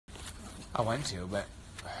I want to, but...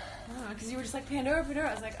 Because you were just like, Pandora, Pandora.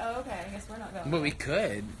 I was like, oh, okay, I guess we're not going. But we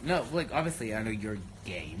could. No, like, obviously, I know your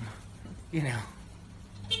game. You know.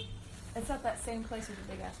 It's not that same place with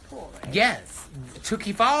the big-ass pool, right? Yes.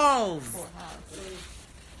 Tookie Falls. Pool house.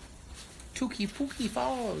 Tookie Pookie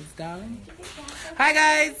Falls, darling. Hi,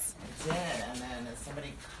 guys. I did, and then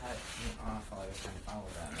somebody cut me off while I was trying to follow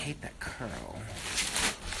them. I hate that curl.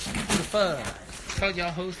 What the fuck? Told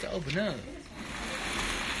y'all hoes to open up.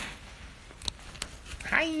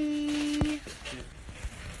 Hi.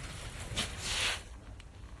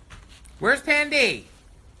 Where's Pandy?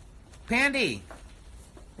 Pandy.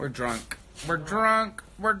 We're drunk. We're drunk.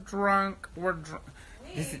 We're drunk. We're drunk.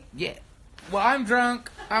 This is, yeah. Well, I'm drunk.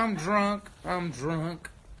 I'm drunk. I'm drunk.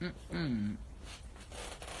 Mm-mm.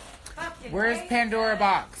 Where's Pandora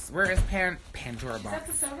Box? Where is Pandora Box? It's at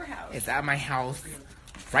the sober house. It's at my house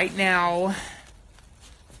right now. Oh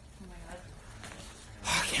my god.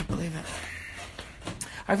 Oh, I can't believe it.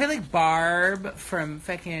 I feel like Barb from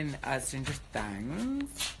fucking Stranger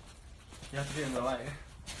Things. You have to be in the light.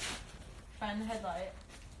 Find the headlight.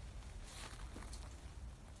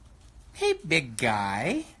 Hey, big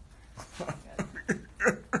guy.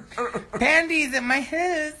 Pandy's at my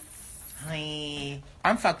house. Hi.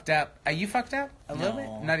 I'm fucked up. Are you fucked up? A little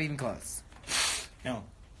No. bit? Not even close. No.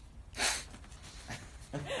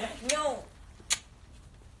 No.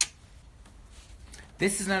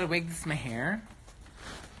 This is not a wig. This is my hair.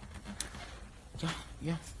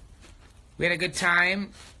 Yeah. We had a good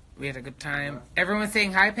time. We had a good time. Everyone's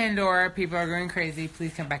saying hi, Pandora. People are going crazy.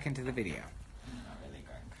 Please come back into the video. Not really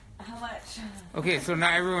drunk. How much? Okay, so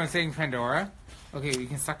not everyone's saying Pandora. Okay, you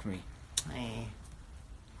can suck me. Hi.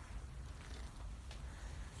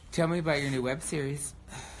 Tell me about your new web series.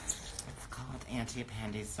 It's called Auntie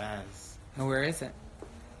Pandy Says And where is it?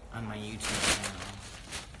 on my YouTube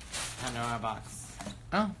channel. Pandora Box.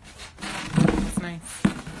 Oh, that's nice.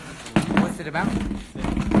 What's it about?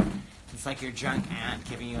 It's like your drunk aunt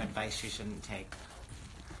giving you advice you shouldn't take.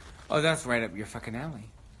 Oh, that's right up your fucking alley.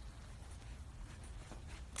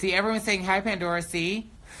 See, everyone's saying hi, Pandora. See?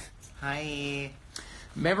 Hi.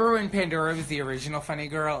 Remember when Pandora was the original funny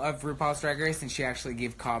girl of RuPaul's Drag Race and she actually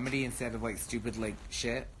gave comedy instead of like stupid like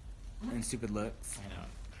shit and stupid looks? I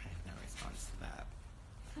have no response to that.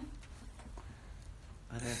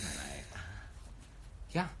 Other than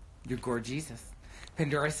Yeah, you're gorgeous.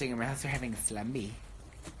 Pandora's sitting in my house. They're having a slumby.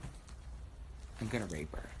 I'm gonna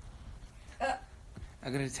rape her.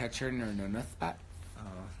 I'm gonna touch her in her no-no spot.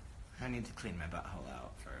 I need to clean my butthole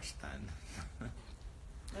out first then.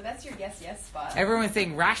 No, that's your yes spot. Everyone's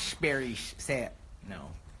saying raspberry. Say it. No.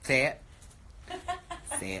 Say it.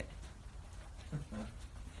 Say it.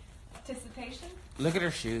 Anticipation? Look at her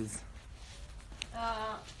shoes.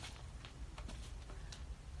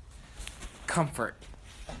 Comfort.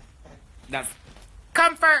 That's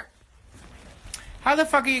comfort. How the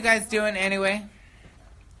fuck are you guys doing anyway?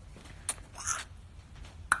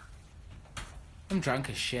 I'm drunk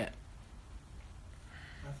as shit.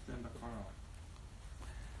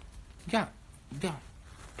 Yeah.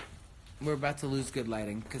 We're about to lose good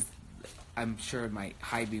lighting because I'm sure my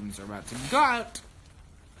high beams are about to go out.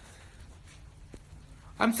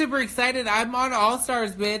 I'm super excited. I'm on All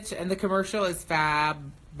Stars, bitch, and the commercial is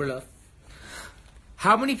fabulous.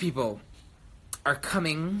 How many people are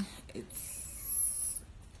coming? It's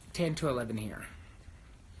 10 to 11 here.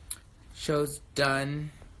 Show's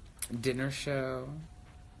done. Dinner show.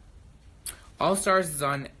 All Stars is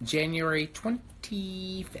on January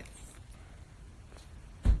 25th.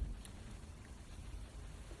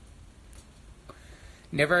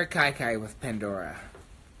 Never a Kai with Pandora.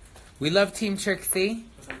 We love Team Trixie.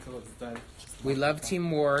 We love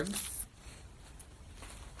Team Wargs.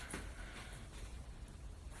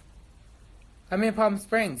 I'm in Palm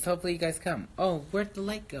Springs. Hopefully you guys come. Oh, where'd the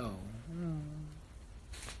light go?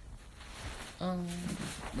 Oh,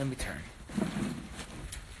 let me turn.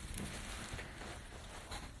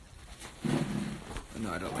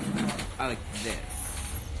 No, I don't like that. I like this.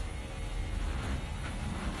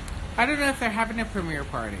 I don't know if they're having a premiere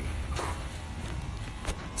party.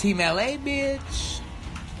 Team LA, bitch.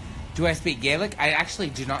 Do I speak Gaelic? I actually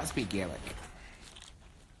do not speak Gaelic.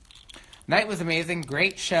 Night was amazing.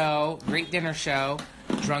 Great show. Great dinner show.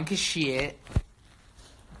 Drunk as shit.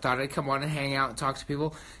 Thought I'd come on and hang out and talk to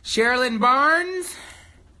people. Sherilyn Barnes.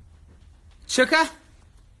 Chuka.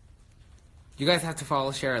 You guys have to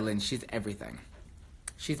follow Sherilyn. She's everything.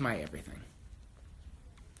 She's my everything.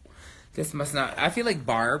 This must not... I feel like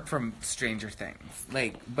Barb from Stranger Things.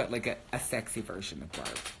 But a sexy version of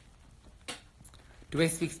Barb. Do I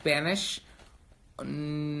speak Spanish?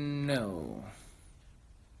 No.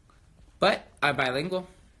 But I'm bilingual.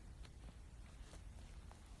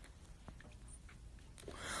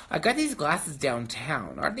 I got these glasses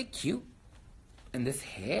downtown. Aren't they cute? And this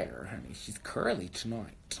hair, honey. She's curly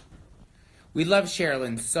tonight. We love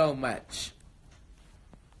Sherilyn so much.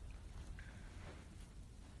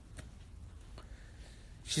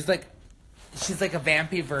 She's like a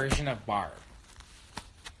vampy version of Barb.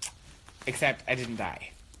 Except I didn't die.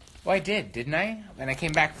 Well, I did, didn't I? And I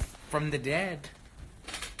came back from the dead.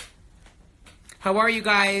 How are you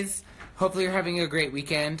guys? Hopefully you're having a great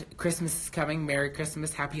weekend. Christmas is coming. Merry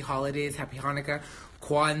Christmas. Happy holidays. Happy Hanukkah.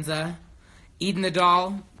 Kwanzaa. Eden the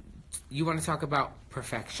doll. You want to talk about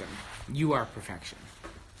perfection. You are perfection.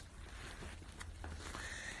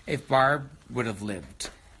 If Barb would have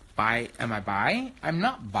lived. Am I bi? I'm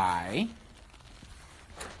not bi.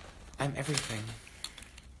 I'm everything.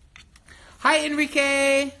 Hi,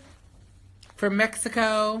 Enrique. From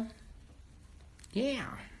Mexico. Yeah.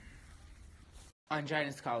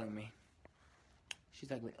 Angina's calling me.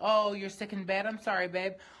 She's ugly. Oh, you're sick in bed? I'm sorry,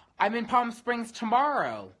 babe. I'm in Palm Springs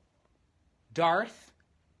tomorrow. Darth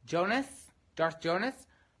Jonas.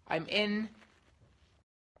 I'm in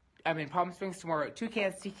Palm Springs tomorrow at 2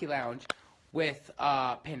 Cans Tiki Lounge with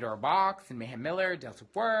Pandora Box and Mayhem Miller, Delta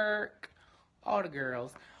Work, all the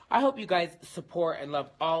girls. I hope you guys support and love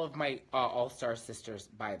all of my All-Star sisters,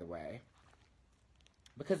 by the way.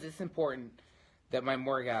 Because it's important that my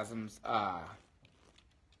Morgasms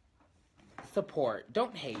support.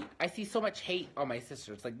 Don't hate. I see so much hate on my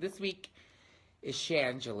sisters. Like, this week is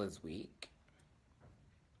Shangela's week.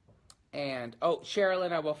 And, oh,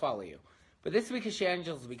 Sherilyn, I will follow you. But this week is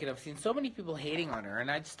Shangela's week, and I've seen so many people hating on her,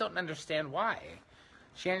 and I just don't understand why.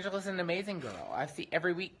 Shangela's an amazing girl. I see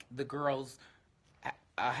every week the girls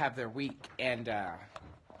have their week, and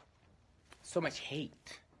so much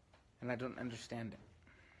hate, and I don't understand it.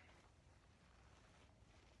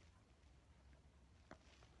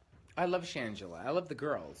 I love Shangela. I love the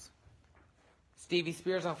girls. Stevie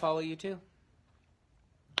Spears, I'll follow you too.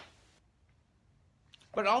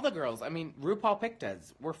 But all the girls, I mean, RuPaul picked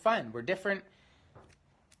us. We're fun. We're different.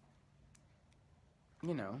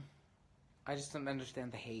 You know, I just don't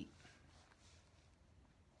understand the hate.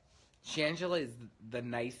 Shangela is the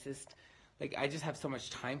nicest. Like, I just have so much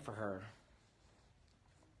time for her.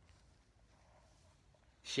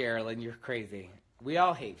 Sherilyn, you're crazy. We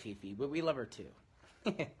all hate Fifi, but we love her too.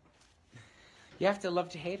 You have to love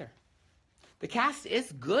to hate her. The cast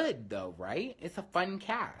is good, though, right? It's a fun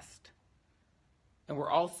cast. And we're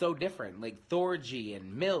all so different. Like Thorgy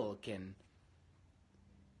and Milk and...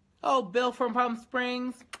 Oh, Bill from Palm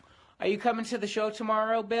Springs. Are you coming to the show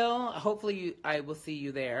tomorrow, Bill? Hopefully I will see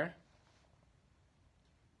you there.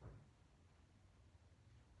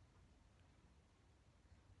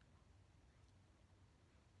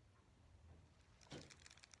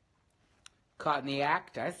 Caught in the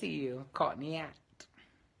act. I see you. Caught in the act.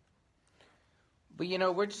 But, you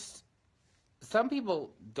know, we're just... Some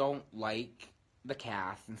people don't like the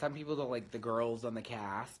cast, and some people don't like the girls on the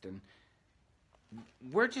cast, and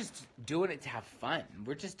we're just doing it to have fun.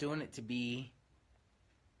 We're just doing it to be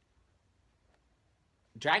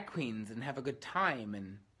drag queens and have a good time.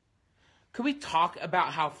 And could we talk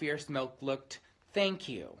about how Fierce Milk looked? Thank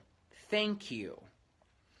you. Thank you.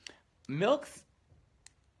 Milk's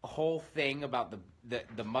whole thing about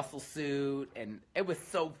the muscle suit, and it was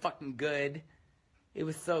so fucking good. It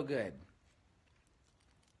was so good.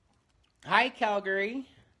 Hi, Calgary.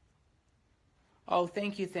 Oh,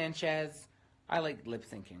 thank you, Sanchez. I like lip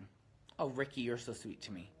syncing. Oh, Ricky, you're so sweet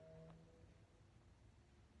to me.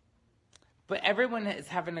 But everyone is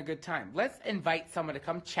having a good time. Let's invite someone to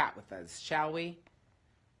come chat with us, shall we?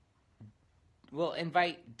 We'll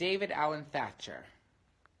invite David Allen Thatcher.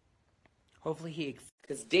 Hopefully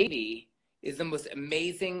because Davey is the most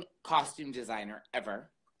amazing costume designer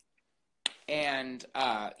ever. And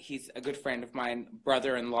he's a good friend of mine,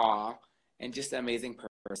 brother-in-law, and just an amazing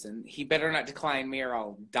person. He better not decline me or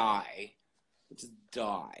I'll die. Just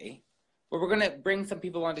die. But we're going to bring some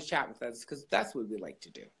people on to chat with us because that's what we like to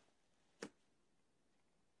do.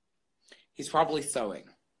 He's probably sewing.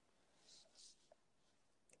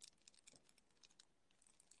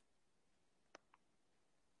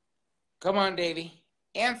 Come on, Davey.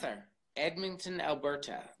 Answer. Edmonton,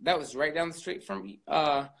 Alberta. That was right down the street from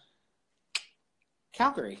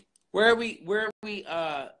Calgary. Where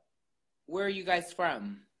are you guys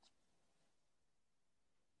from?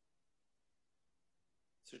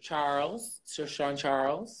 Sir Sean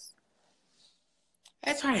Charles.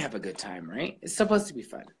 I try to have a good time, right? It's supposed to be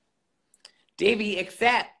fun. Davey,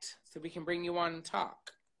 accept so we can bring you on and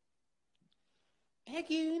talk.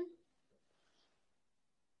 Eggun.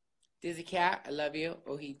 Dizzy Cat, I love you.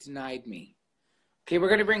 Oh, he denied me. Okay, we're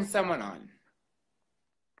going to bring someone on.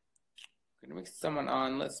 bring someone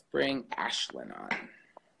on. Let's bring Ashlyn on.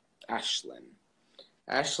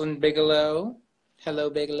 Ashlyn Bigelow. Hello,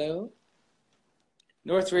 Bigelow.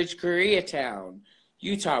 Northridge, Koreatown,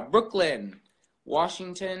 Utah, Brooklyn,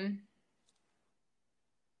 Washington.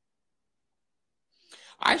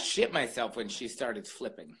 I shit myself when she started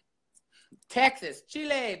flipping. Texas,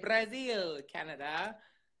 Chile, Brazil, Canada.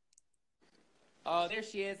 Oh, there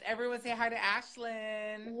she is. Everyone say hi to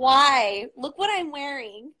Ashlyn. Why? Look what I'm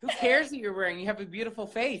wearing. Who cares what you're wearing? You have a beautiful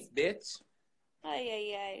face, bitch.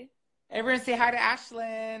 Ay. Everyone say hi to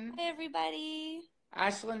Ashlyn. Hi, everybody.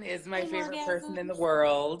 Ashlyn is my Hey, favorite Morgasms. person in the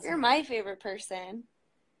world. You're my favorite person.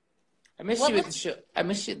 I miss you at the show. I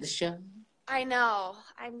miss you at the show. I know.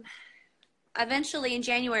 I'm eventually in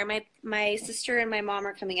January. My sister and my mom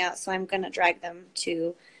are coming out, so I'm gonna drag them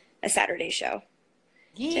to a Saturday show.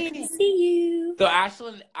 Yeah. To see you. So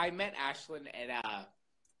I met Ashlyn at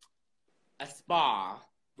a spa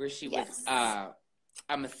where she was a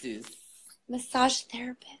masseuse. Massage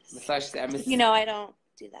therapist. You know, I don't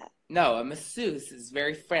do that. No, a masseuse is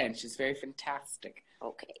very French. It's very fantastic.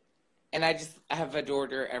 Okay. And I have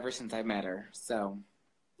adored her ever since I met her. So,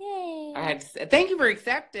 yay! I had to say, thank you for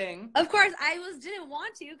accepting. Of course, didn't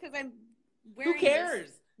want to because I'm wearing. Who cares?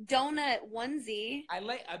 This donut onesie. I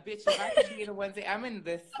like a bitch. If I could be in a onesie, I'm in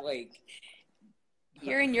this like.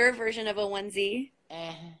 You're in your version of a onesie.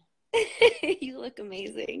 Eh. You look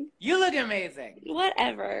amazing. You look amazing.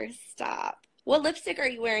 Whatever. Stop. What lipstick are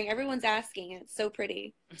you wearing? Everyone's asking. It's so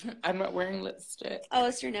pretty. I'm not wearing lipstick. Oh,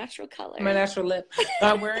 it's your natural color. My natural lip.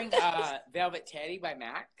 I'm wearing Velvet Teddy by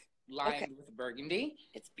MAC, lined with burgundy.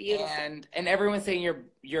 It's beautiful. And everyone's saying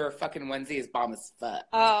your fucking onesie is bomb as fuck.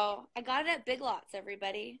 Oh, I got it at Big Lots,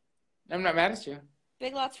 everybody. I'm not mad at you.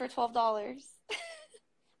 Big Lots for $12.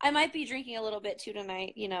 I might be drinking a little bit too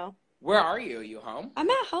tonight, you know. Where are you? Are you home? I'm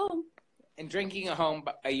at home. And drinking at home,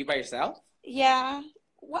 are you by yourself? Yeah.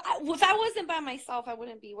 Well, if I wasn't by myself, I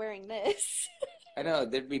wouldn't be wearing this. I know,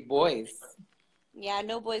 there'd be boys. Yeah,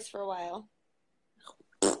 no boys for a while.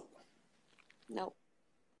 Nope.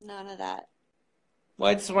 None of that. Well,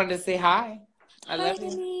 I just wanted to say hi. I love you.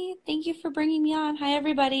 Denny. Thank you for bringing me on. Hi,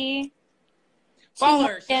 everybody. Follow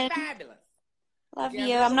her. She's fabulous. Love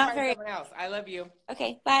you. I'm not very... Someone else. I love you.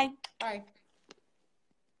 Okay, bye. Bye.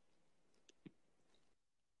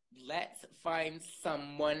 Let's find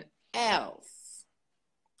someone else.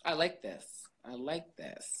 I like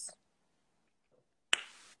this.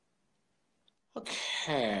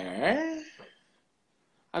 Okay.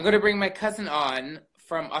 I'm going to bring my cousin on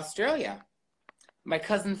from Australia. My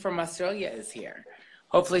cousin from Australia is here.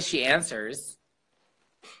 Hopefully she answers.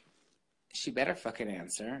 She better fucking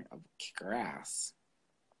answer. I'll kick her ass.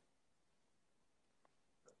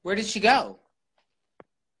 Where did she go?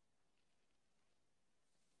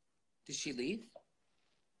 Did she leave?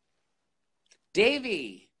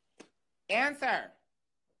 Davy, answer.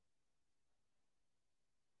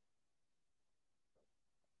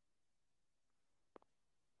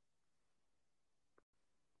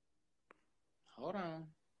 Hold on.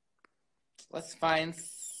 Let's find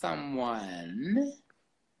someone.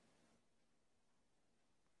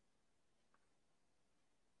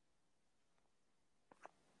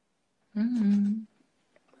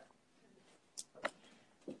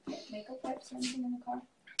 Makeup wipes or anything in the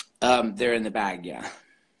car? They're in the bag, yeah.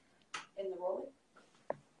 In the roller?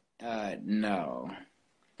 No.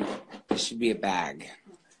 It should be a bag.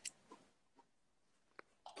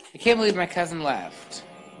 I can't believe my cousin left.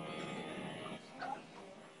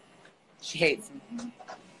 She hates me.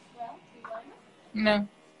 Well, you want it? No.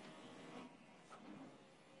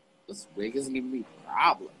 This wig isn't giving me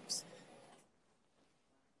problems.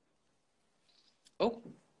 Oh,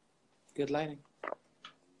 good lighting.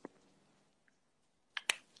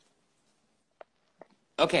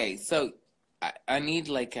 Okay, so I need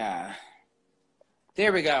like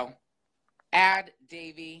there we go. Add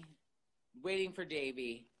Davy. Waiting for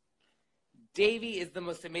Davy. Davy is the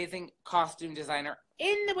most amazing costume designer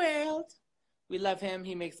in the world. We love him.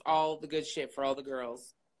 He makes all the good shit for all the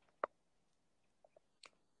girls.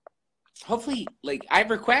 Hopefully, like,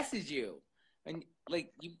 I've requested you. And,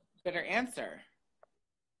 like, you better answer.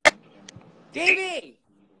 Davy!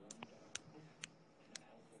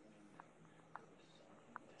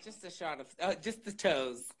 Just a shot of, just the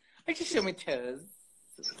toes. I just show my toes.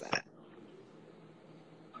 What's that?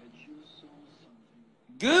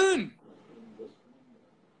 Goon!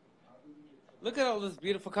 Look at all this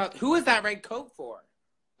beautiful coat. Who is that red coat for?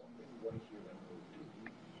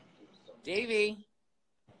 Davy.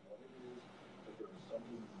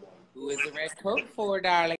 Who is the red coat for,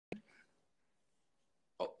 darling?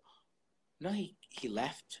 Oh. No, he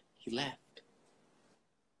left. He left.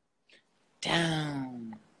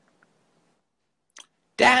 Damn.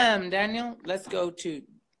 Damn, Daniel. Let's go to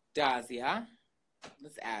Dazia.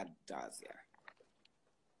 Let's add Dazia.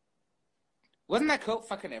 Wasn't that coat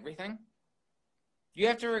fucking everything? You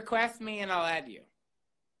have to request me and I'll add you.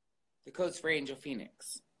 The code's for Angel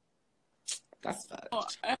Phoenix. That's fucked. Oh,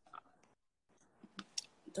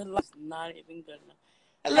 the light's not even good enough.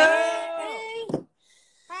 Hello! Hey!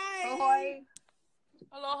 Hi! Ahoy.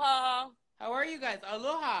 Aloha! How are you guys?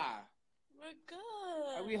 Aloha! We're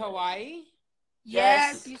good. Are we Hawaii?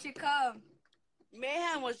 Yes, Yes. you should come.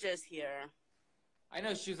 Mayhem was just here. I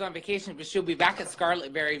know she was on vacation, but she'll be back at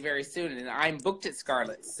Scarlet very, very soon, and I'm booked at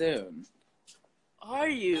Scarlet soon. Are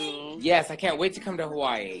you? Yes, I can't wait to come to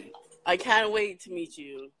Hawaii. I can't wait to meet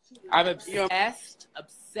you. I'm obsessed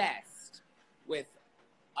with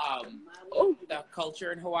the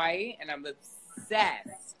culture in Hawaii, and I'm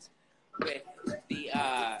obsessed with the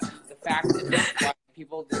fact that Hawaiian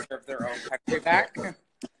people deserve their own country back.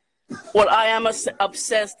 Well, I am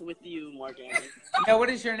obsessed with you, Morgan. Now, what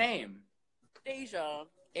is your name? Deja.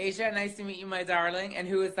 Asia, nice to meet you, my darling. And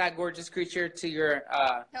who is that gorgeous creature to your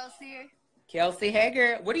Kelsey. Kelsey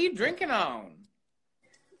Hager? What are you drinking on?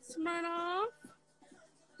 Smirnoff.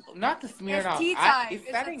 Not the Smirnoff. It's tea time. If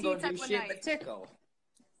It's that a ain't tea gonna time do one shit night. but tickle.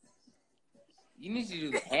 You need to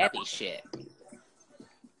do the heavy shit.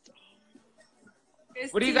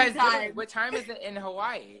 It's What are you tea guys time. doing? What time is it in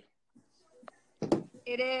Hawaii?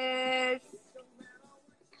 It is.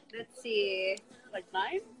 Let's see. Like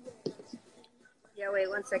 9? Yeah, wait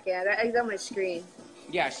 1 second. I got my screen.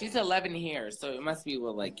 Yeah, she's 11 here, so it must be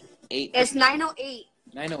what, like 8. It's 9:08.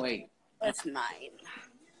 9:08. It's 9.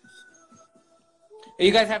 Are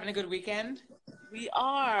you guys having a good weekend? We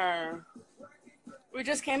are. We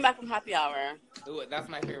just came back from happy hour. Ooh, that's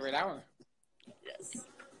my favorite hour. Yes.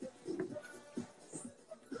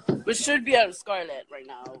 We should be at Scarlet right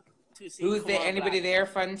now to see. Who's there? Kimora Anybody Black. there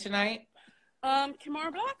fun tonight?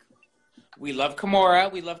 Kimora Black? We love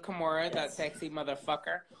Kimora. We love Kimora, that Yes. sexy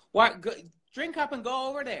motherfucker. What? Go, drink up and go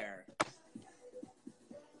over there.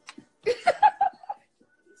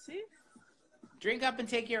 See? Drink up and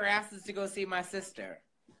take your asses to go see my sister.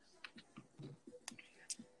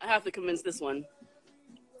 I have to convince this one.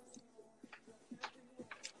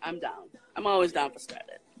 I'm down. I'm always down for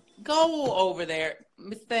Scarlet. Go over there,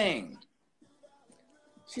 Miss Thing.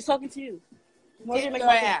 She's talking to you. Get your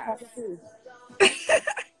ass.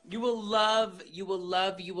 You will love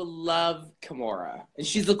Kimora. And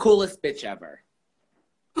she's the coolest bitch ever.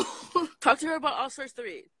 Talk to her about All Stars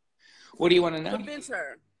 3. What do you want to know? Convince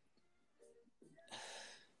her.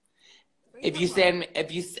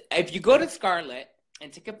 If you go to Scarlet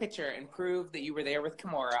and take a picture and prove that you were there with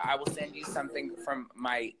Kimora, I will send you something from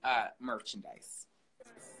my merchandise.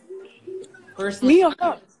 Personally, Me or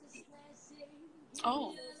her?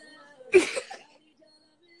 Oh.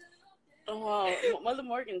 Oh, wow. Mother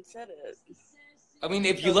Morgan said it. I mean,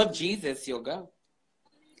 if you love Jesus, you'll go.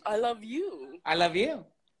 I love you. I love you.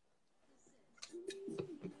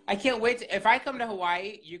 I can't wait. If I come to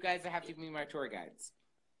Hawaii, you guys have to be my tour guides.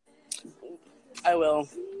 I will.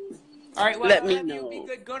 All right, well, Let me love you. know. Be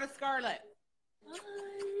good. Go to Scarlet.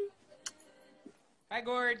 Hi,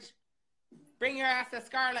 Gorge. Bring your ass to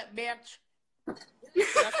Scarlet, bitch.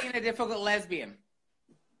 Stop being a difficult lesbian.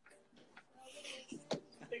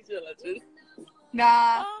 Thanks, you legend.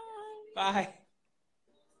 Nah. Bye.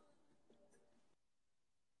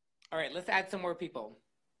 All right, let's add some more people.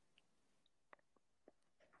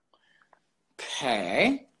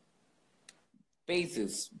 Okay.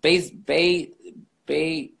 Bezos. Bayus.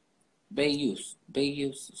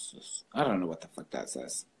 I don't know what the fuck that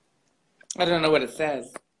says. I don't know what it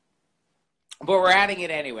says. But we're adding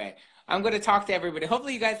it anyway. I'm going to talk to everybody.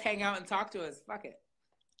 Hopefully you guys hang out and talk to us. Fuck it.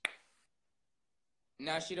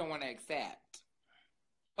 No, she don't want to accept.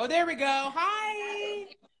 Oh, there we go. Hi.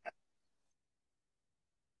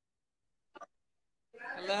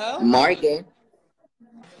 Hello? Morgan.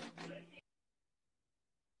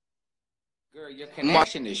 Girl, your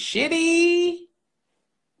connection is shitty.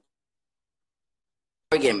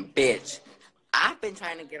 Morgan, bitch. I've been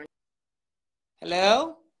trying to get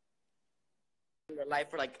Hello? in your life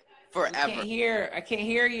for like I forever. can't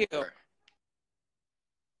hear you.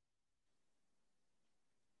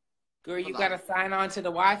 Girl, you Hold gotta on. sign on to the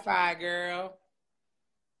Wi-Fi, girl.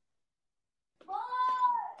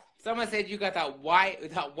 Someone said you got that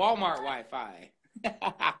Walmart Wi-Fi.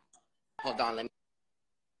 Hold on, let me.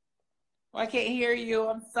 Well, I can't hear you.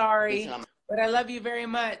 I'm sorry. Listen, I'm But I love you very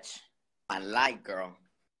much. my light, girl.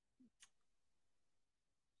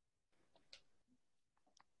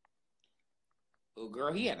 Oh,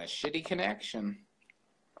 girl, he had a shitty connection.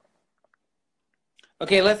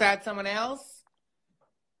 Okay, let's add someone else.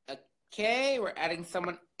 Okay, we're adding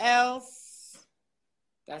someone else.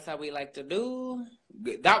 That's how we like to do.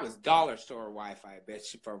 That was dollar store Wi-Fi,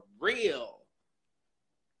 bitch, for real.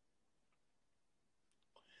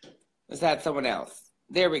 Let's add someone else.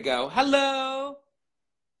 There we go. Hello.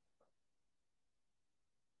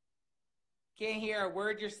 Can't hear a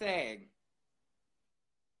word you're saying.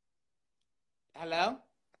 Hello?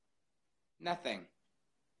 Nothing.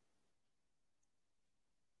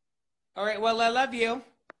 All right, well, I love you.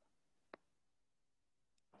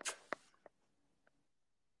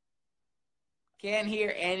 Can't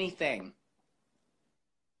hear anything.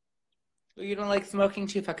 You don't like smoking?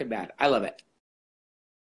 Too fucking bad. I love it.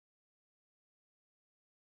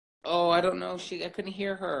 Oh, I don't know. I couldn't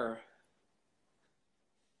hear her.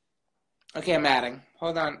 Okay, I'm adding.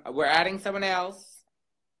 Hold on. We're adding someone else.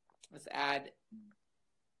 Let's add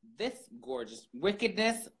this gorgeous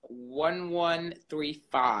Wickedness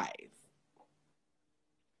 1135.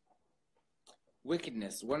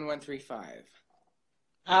 Wickedness 1135.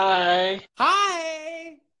 Hi.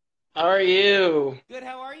 Hi. How are you? Good.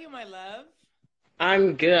 How are you, my love?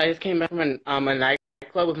 I'm good. I just came back from a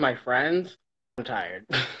nightclub with my friends. I'm tired.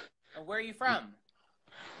 Where are you from?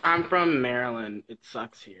 I'm from Maryland. It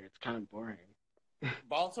sucks here. It's kind of boring.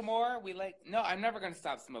 Baltimore? No, I'm never going to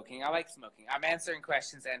stop smoking. I like smoking. I'm answering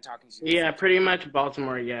questions and talking to you. Yeah, pretty much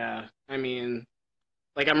Baltimore, yeah. I mean,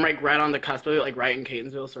 like I'm like right on the cusp of it, like right in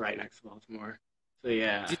Catonsville, so right next to Baltimore. So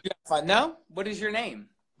yeah. Did you have fun though? What is your name?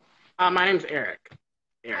 My name's Eric.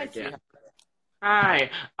 Hi, Yeah.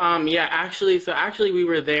 Hi. Yeah, actually we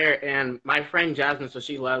were there, and my friend Jasmine, so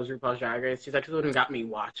she loves RuPaul's Drag Race. She's actually the one who got me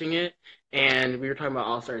watching it, and we were talking about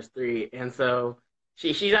All Stars 3, and so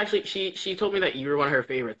she told me that you were one of her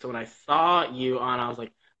favorites. So when I saw you on, I was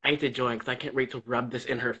like, I need to join because I can't wait to rub this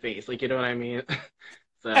in her face. Like, you know what I mean?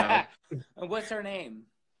 So. And what's her name?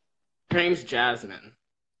 Her name's Jasmine.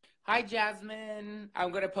 Hi, Jasmine.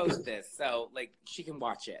 I'm going to post this so, like, she can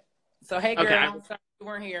watch it. So, hey, girl. Okay. Sorry you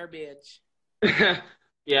weren't here, bitch.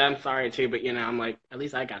 Yeah, I'm sorry, too, but, you know, I'm like, at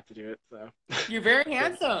least I got to do it, so. You're very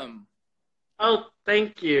handsome. Oh,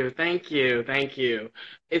 thank you.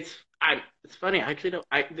 It's funny, I actually don't,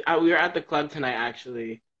 we were at the club tonight,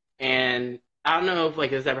 actually, and I don't know if,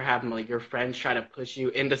 like, this ever happened, like, your friends try to push you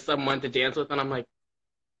into someone to dance with, and I'm like,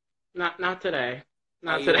 not today.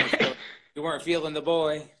 Not today. You weren't feeling the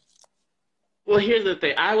boy. Well, here's the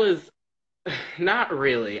thing. I was not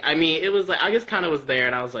really. I mean, it was like I just kind of was there,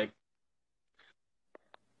 and I was like,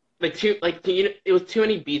 it was too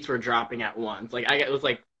many beats were dropping at once. Like it was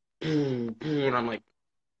like, boom, boom, and I'm like,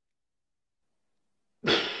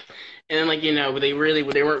 and then like they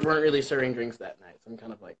weren't really serving drinks that night, so I'm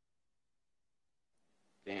kind of like,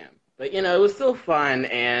 damn. But it was still fun,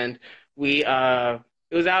 and we it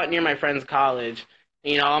was out near my friend's college.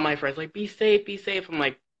 And, all my friends like, be safe, be safe. I'm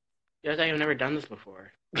like, guys, I have never done this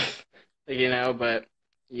before. But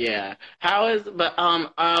yeah. What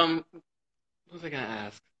was I gonna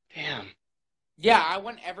ask? Damn. Yeah, I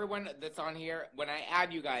want everyone that's on here, when I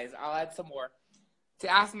add you guys, I'll add some more, to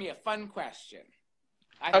ask me a fun question.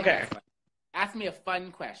 Okay. Ask me a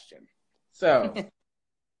fun question. So,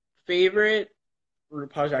 favorite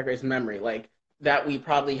RuPaul's Drag Race memory, like, that we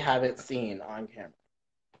probably haven't seen on camera?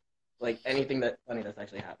 Like, anything funny that's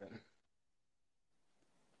actually happened.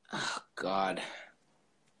 Oh, God.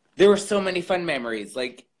 There were so many fun memories.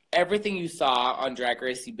 Like, everything you saw on Drag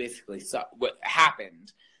Race, you basically saw what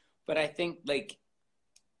happened. But I think, like,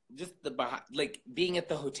 just being at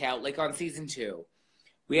the hotel, like on season 2,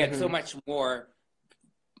 we had so much more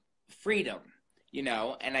freedom,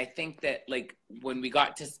 and I think that, like, when we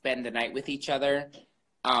got to spend the night with each other,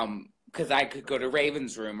 because I could go to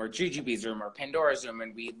Raven's room or Jujubee's room or Pandora's room,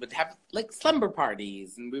 and we would have, like, slumber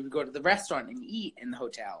parties, and we would go to the restaurant and eat in the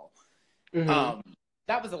hotel.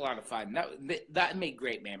 That was a lot of fun. That made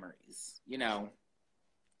great memories, Yeah,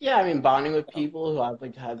 I mean, bonding with people who have,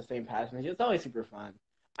 like, have the same passion, it's always super fun.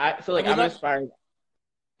 I'm aspiring.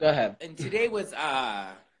 Go ahead. And today was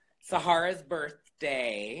Sahara's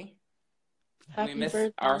birthday. Happy we missed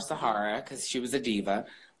birthday. our Sahara because she was a diva,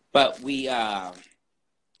 but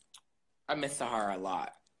I miss Sahara a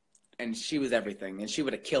lot, and she was everything, and she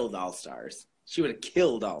would have killed All Stars.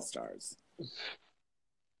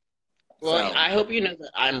 Well, So, I hope you know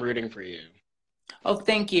that I'm rooting for you. oh,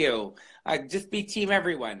 thank you. Just be team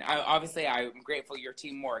everyone. Obviously, I'm grateful you're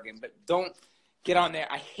team Morgan, but don't get on there.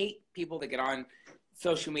 I hate people that get on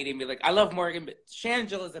social media and be like, I love Morgan, but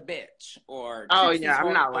Shangela's a bitch. Or Oh, yeah,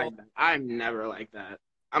 I'm not like that. I'm never like that.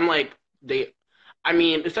 I'm like,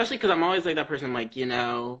 especially because I'm always like that person, like,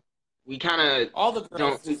 we kind of all the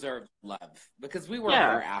girls deserve love because we work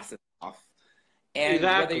our asses off. And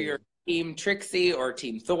Exactly. whether you're Team Trixie or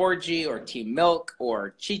Team Thorgy or Team Milk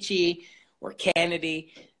or Chi-Chi or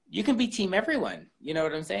Kennedy, you can be Team everyone. You know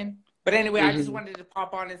what I'm saying? But anyway, I just wanted to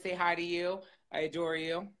pop on and say hi to you. I adore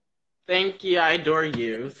you. Thank you. I adore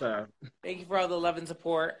you. So Thank you for all the love and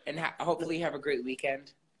support, and hopefully you have a great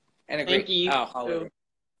weekend and a thank great you. holiday.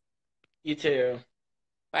 You too.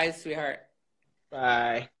 Bye, sweetheart.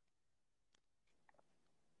 Bye.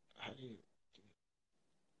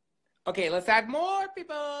 Okay, let's add more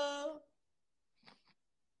people.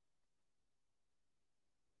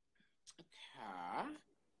 Okay.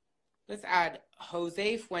 Let's add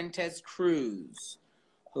Jose Fuentes Cruz.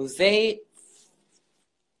 Jose.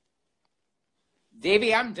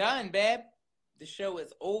 Davey, I'm done, babe. The show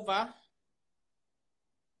is over.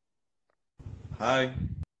 Hi.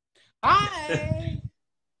 Hi.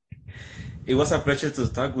 It was a pleasure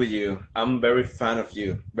to talk with you. I'm very fan of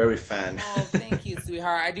you. Very fan. Oh, thank you,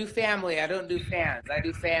 sweetheart. I do family. I don't do fans. I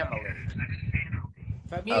do family.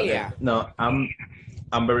 Familia. Okay. No,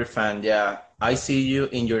 I'm very fan. Yeah. I see you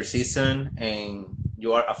in your season and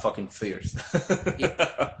you are a fucking fierce.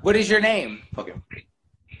 Yeah. What is your name? Okay.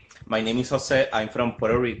 My name is Jose. I'm from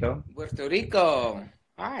Puerto Rico. Puerto Rico.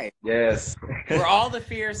 Hi. Yes. Where all the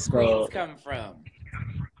fierce queens come from.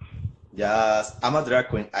 Yes. I'm a drag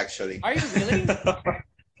queen, actually. Are you really?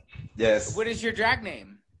 Yes. What is your drag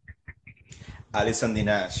name? Alison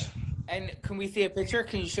Dinash. And can we see a picture?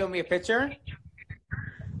 Can you show me a picture?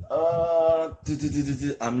 I'm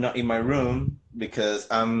not in my room because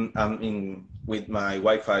I'm in with my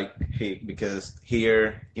Wi-Fi because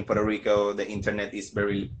here in Puerto Rico the internet is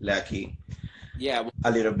very laggy. Yeah,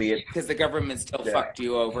 a little bit because the government still fucked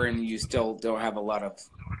you over, and you still don't have a lot of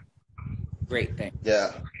great things.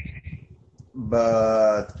 Yeah,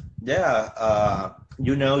 but yeah,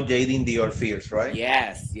 you know Jaden Dior Fierce, right?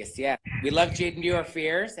 Yes. We love Jaden Dior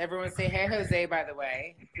Fierce. Everyone say hey, Jose. By the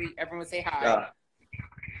way, everyone say hi.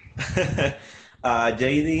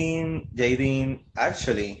 Jaden,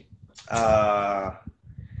 actually, I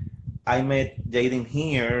met Jaden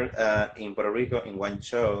here in Puerto Rico in one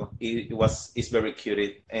show. It's very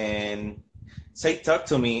cute, and talk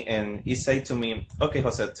to me, and he said to me, "Okay,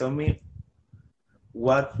 Jose, tell me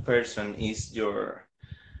what person is your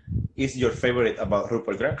favorite about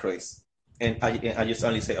RuPaul Drag Race?" And I just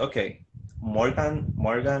only say, "Okay, Morgan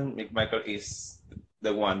Mcmichaels is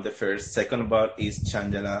the one, the first. Second about is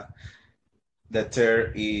Chandela. The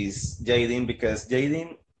third is Jaden, because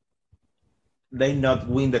Jaden, they not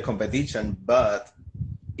win the competition, but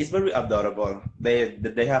it's very adorable.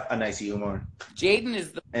 They have a nice humor. Jaden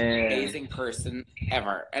is the most amazing person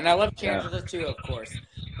ever. And I love Chandler too, of course.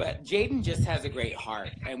 But Jaden just has a great heart,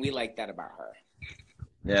 and we like that about her.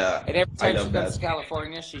 Yeah. And every time she comes to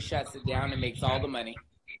California, she shuts it down and makes all the money.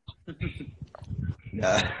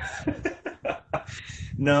 Yeah.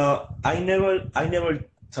 No, I never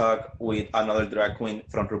talk with another drag queen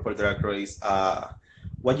from RuPaul Drag Race.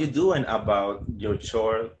 What you doing about your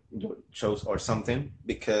shows or something?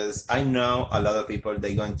 Because I know a lot of people,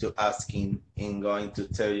 they going to asking and going to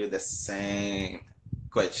tell you the same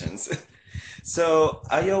questions. So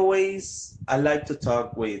I like to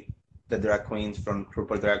talk with the drag queens from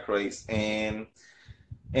RuPaul Drag Race and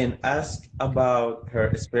ask about her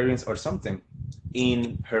experience or something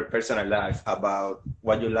in her personal life, about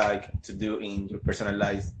what you like to do in your personal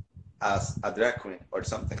life as a drag queen or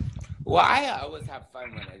something. Well, I always have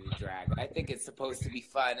fun when I do drag. I think it's supposed to be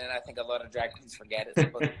fun, and I think a lot of drag queens forget it's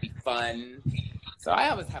supposed to be fun. So I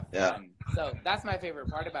always have fun. So that's my favorite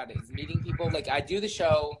part about it, is meeting people. Like, I do the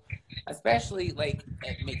show, especially like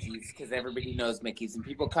at Mickey's, because everybody knows Mickey's, and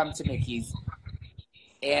people come to Mickey's.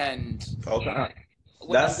 And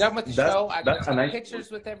when I'm done with the show, I go take pictures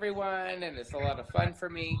with everyone, and it's a lot of fun for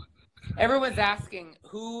me. Everyone's asking,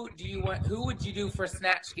 who would you do for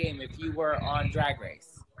Snatch Game if you were on Drag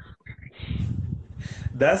Race?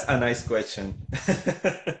 That's a nice question.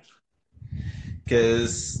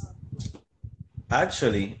 Because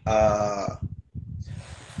actually, I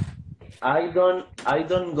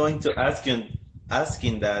don't going to asking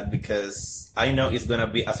that because I know it's gonna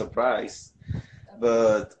be a surprise.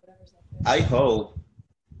 But I hope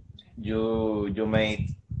you made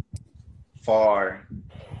far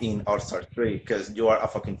in All Star 3, because you are a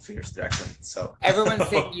fucking fierce drag queen. So everyone's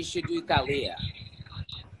saying you should do Thalia.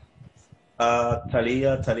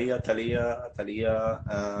 Thalia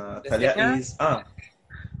is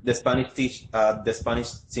the Spanish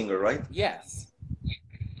singer, right? Yes.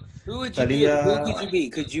 Who would you be? Who could you be?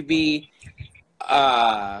 Could you be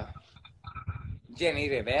Jenny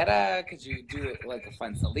Rivera? Could you do it like a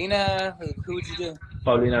fun Selena? Who would you do?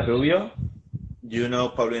 Paulina Rubio. Do you know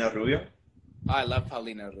Paulina Rubio? Oh, I love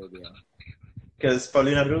Paulina Rubio. because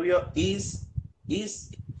Paulina Rubio is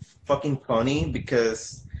fucking funny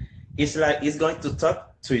because it's like it's going to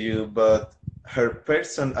talk to you, but her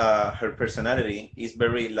personality is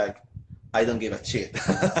very like I don't give a shit.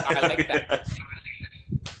 I like that.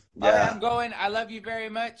 Yeah. All right, I'm going. I love you very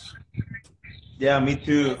much. Yeah, me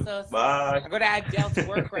too. Besos. Bye. I'm going to add Dell to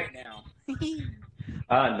work right now.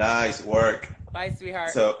 Ah, nice work. Bye,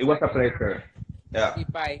 sweetheart. So it was a pleasure. Yeah.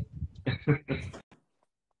 Bye.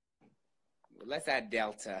 Let's add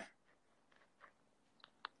Delta.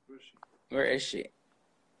 Where is she?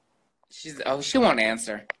 She won't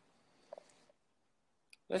answer.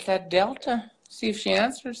 Let's add Delta. See if she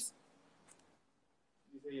answers.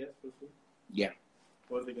 You say yes, Yeah.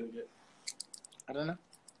 What are they gonna get? I don't know.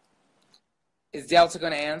 Is Delta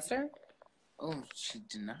going to answer? Oh, she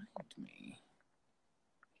denied me.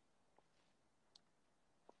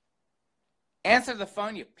 Answer the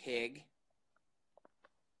phone, you pig.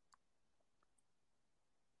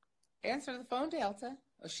 Answer the phone, Delta.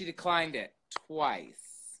 Oh, she declined it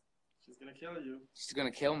twice. She's gonna kill you. She's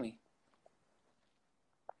going to kill me.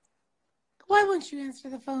 Why won't you answer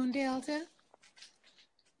the phone, Delta?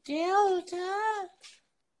 Delta.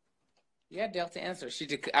 Yeah, Delta answer.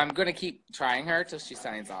 I'm going to keep trying her till she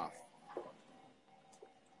signs off.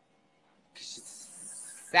 She's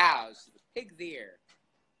sow. She's a pig's ear.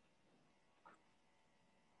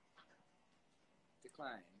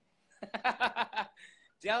 Decline.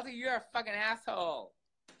 Delta, you're a fucking asshole.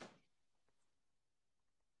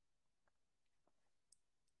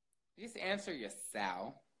 Just answer, you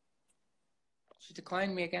sow. She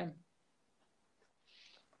declined me again.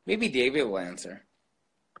 Maybe David will answer.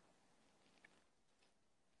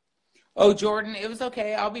 Oh, Jordan, it was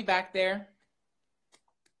okay. I'll be back there.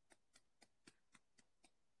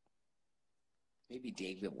 Maybe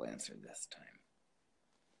David will answer this time.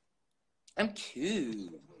 I'm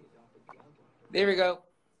cool. There we go.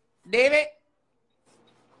 David.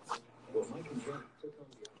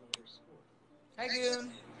 Hi,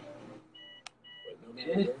 Goon.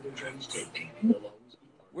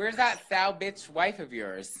 Where's that sow bitch wife of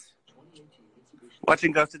yours?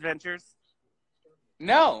 Watching Ghost Adventures?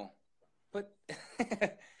 No. But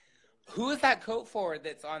who is that coat for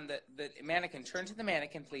that's on the mannequin? Turn to the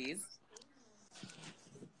mannequin, please.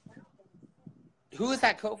 Who is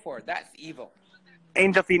that coat for? That's evil.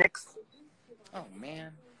 Angel Phoenix. Oh,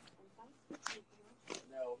 man.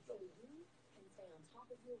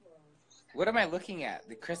 What am I looking at?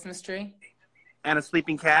 The Christmas tree? And a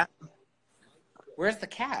sleeping cat. Where's the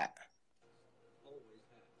cat?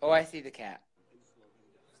 Oh, I see the cat.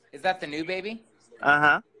 Is that the new baby?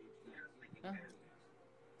 Uh-huh. Oh.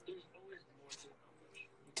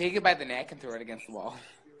 Take it by the neck and throw it against the wall.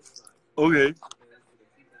 Okay.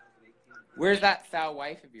 Where's that sow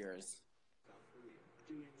wife of yours?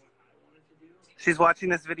 She's watching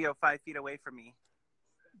this video 5 feet away from me.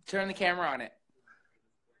 Turn the camera on it.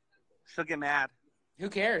 She'll get mad. Who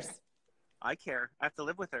cares? I care. I have to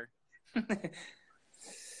live with her.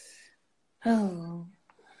 Oh.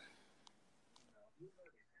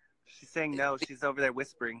 She's saying no. She's over there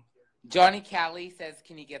whispering. Johnny Callie says,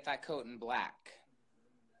 can you get that coat in black?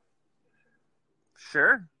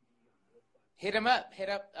 Sure. Hit him up. Hit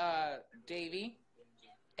up Davey,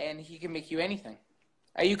 and he can make you anything.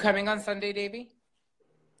 Are you coming on Sunday, Davey?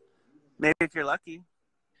 Maybe if you're lucky.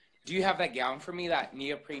 Do you have that gown for me, that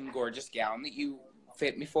neoprene gorgeous gown that you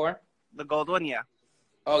fit me for? The gold one, yeah.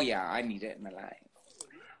 Oh, yeah, I need it in my life.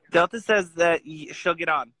 Delta says that she'll get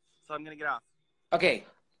on, so I'm going to get off. Okay.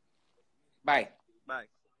 Bye. Bye.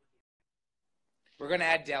 We're going to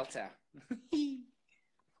add Delta.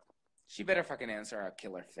 She better fucking answer or I'll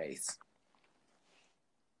kill her face.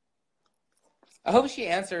 I hope she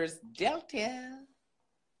answers Delta.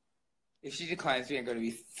 If she declines me, I'm going to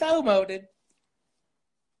be so moted.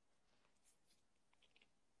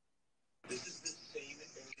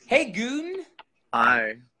 Hey, Goon.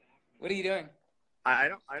 Hi. What are you doing? I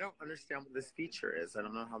don't understand what this feature is. I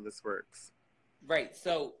don't know how this works. Right.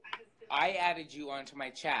 So I added you onto my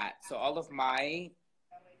chat. So all of my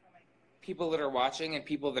people that are watching and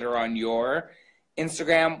people that are on your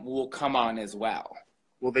Instagram will come on as well.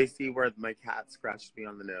 Will they see where my cat scratched me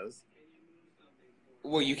on the nose?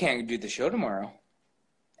 Well, you can't do the show tomorrow.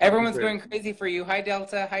 Everyone's Great. going crazy for you. Hi,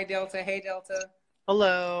 Delta. Hi, Delta. Hey, Delta.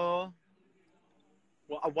 Hello.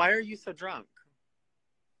 Well, why are you so drunk?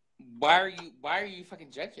 Why are you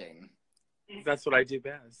fucking judging? That's what I do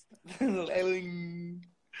best.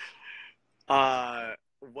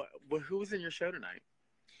 Who's in your show tonight?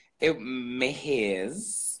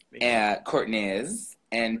 His, Courtney's,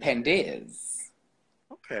 and Pendiz.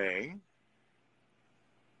 Okay.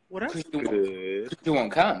 Well, that's You good.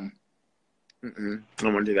 won't come. I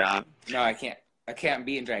don't want to do that. No, I can't. I can't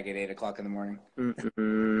be in drag at 8 o'clock in the morning.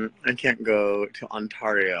 I can't go to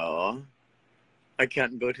Ontario. I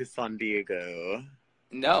can't go to San Diego.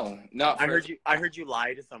 No, not for... I heard you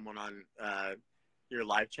lie to someone on your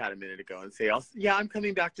live chat a minute ago and say, "Yeah, I'm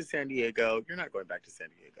coming back to San Diego." You're not going back to San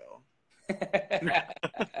Diego.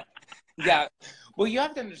 Yeah. Well, you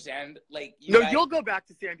have to understand, like... You'll go back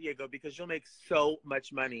to San Diego because you'll make so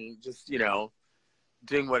much money just,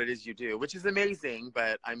 doing what it is you do, which is amazing.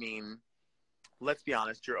 But, I mean, let's be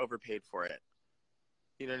honest, you're overpaid for it.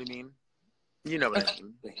 You know what I mean? You know what I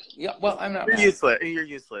mean. Yeah, well, I'm not... You're useless. You're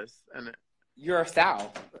useless. And you're a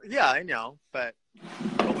sow. Yeah, I know, but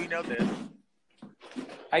we know this.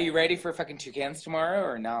 Are you ready for fucking toucans tomorrow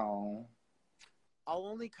or no? I'll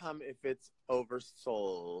only come if it's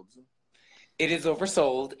oversold. It is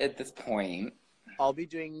oversold at this point. I'll be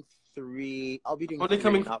doing 3. I'll be doing Only 3,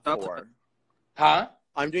 coming not 4. Huh?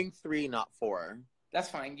 I'm doing 3, not 4. That's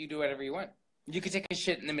fine. You do whatever you want. You could take a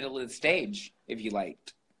shit in the middle of the stage if you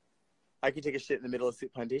liked. I could take a shit in the middle of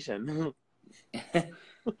Soup Plantation.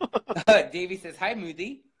 Davey says, "Hi,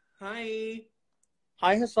 Moody." Hi.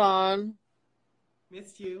 Hi, Hassan.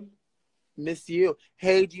 Missed you. Miss you.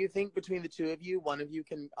 Hey, do you think between the two of you, one of you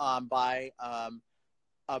can buy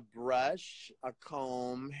a brush, a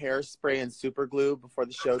comb, hairspray, and super glue before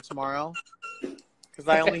the show tomorrow? Because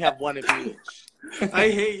I only have one of each. I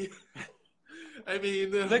hate you. I mean...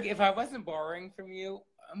 Look, if I wasn't borrowing from you,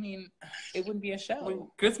 I mean, it wouldn't be a show. When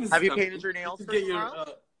Christmas Have is you coming, painted your nails you for should get tomorrow?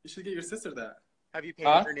 You should get your sister that. Have you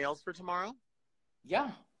painted your nails for tomorrow?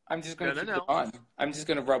 Yeah. I'm just going to keep No. them on. I'm just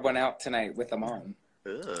going to rub one out tonight with them on.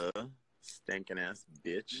 Ugh. Stinking ass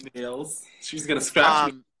bitch. Nails. She's going to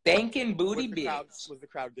scratch me. Stinking booty bitch. Was the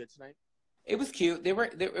crowd good tonight? It was cute. It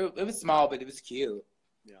was small, but it was cute.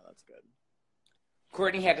 Yeah, that's good.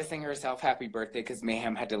 Courtney had to sing herself happy birthday because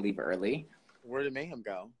Mayhem had to leave early. Where did Mayhem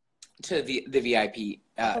go? To the VIP.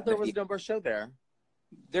 I thought there was no more show there.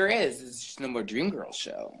 There is. It's just no more Dreamgirls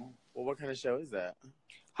show. Well, what kind of show is that?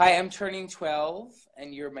 Hi, I'm turning 12,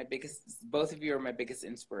 and both of you are my biggest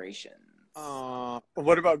inspiration.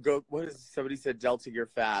 What about what is somebody said, Delta, you're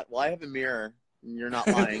fat. Well, I have a mirror, and you're not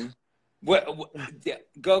lying.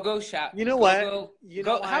 Go shout. You know what?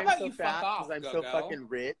 How about so you fat? fuck off, Because I'm Go-Go. so fucking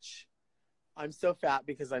rich. I'm so fat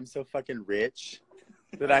because I'm so fucking rich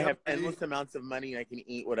that I have endless amounts of money and I can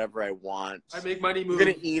eat whatever I want. I make money move. I'm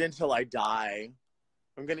going to eat until I die.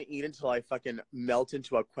 I'm going to eat until I fucking melt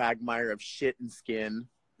into a quagmire of shit and skin.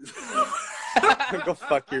 Go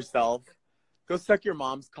fuck yourself. Go suck your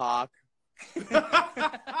mom's cock.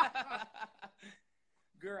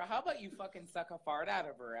 Girl, how about you fucking suck a fart out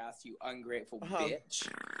of her ass, you ungrateful bitch?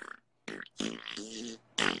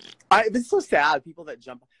 It's so sad, people that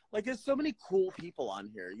jump. Like, there's so many cool people on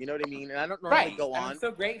here, you know what I mean? And I don't normally go on. I'm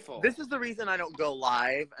so grateful. This is the reason I don't go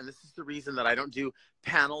live, and this is the reason that I don't do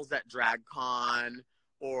panels at DragCon,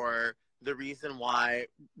 or the reason why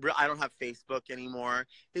I don't have Facebook anymore,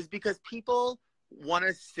 is because people want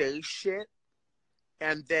to say shit,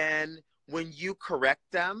 and then when you correct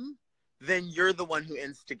them, then you're the one who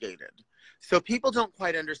instigated. So people don't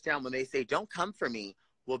quite understand when they say, "Don't come for me."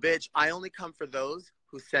 Well, bitch, I only come for those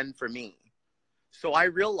who send for me. So I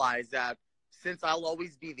realize that since I'll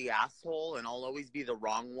always be the asshole, and I'll always be the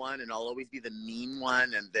wrong one, and I'll always be the mean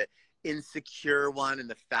one, and the insecure one, and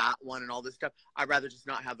the fat one, and all this stuff, I'd rather just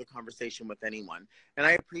not have the conversation with anyone. And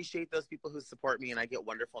I appreciate those people who support me, and I get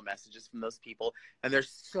wonderful messages from those people, and they're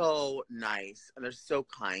so nice, and they're so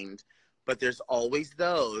kind. But there's always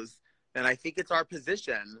those, and I think it's our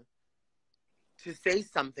position to say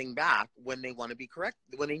something back when they want to be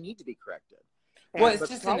corrected, when they need to be corrected. Well, it's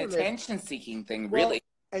just an attention-seeking thing, really.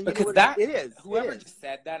 And because it is. Whoever just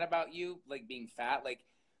said that about you, like being fat, like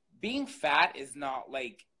being fat is not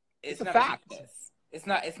like it's a not fact. weakness. It's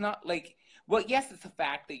not like, well, yes, it's a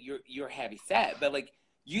fact that you're heavy set, but like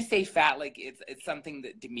you say fat like it's something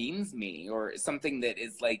that demeans me or something that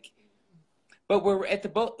is like. But we're at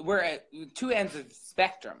two ends of the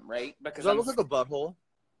spectrum, right? Because I look like a butthole.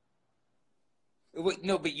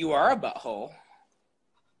 No, but you are a butthole.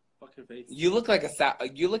 Fuck your face. You look like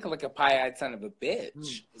a pie-eyed son of a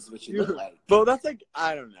bitch. Is what you look like. Well, that's like,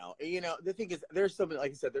 I don't know. You know, the thing is, there's so many,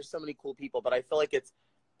 like I said, there's so many cool people, but I feel like it's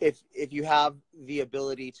if you have the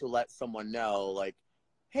ability to let someone know, like,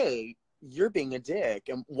 hey, you're being a dick,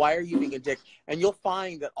 and why are you being a dick? And you'll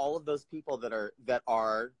find that all of those people that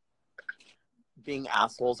are being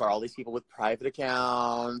assholes are all these people with private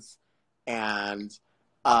accounts, and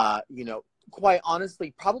you know, quite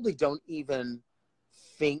honestly, probably don't even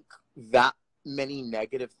think that many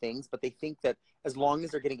negative things, but they think that as long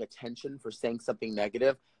as they're getting attention for saying something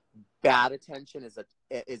negative, bad attention is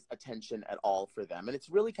attention at all for them. And it's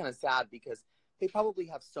really kind of sad because they probably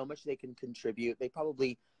have so much they can contribute.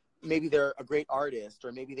 Maybe they're a great artist,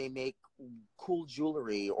 or maybe they make cool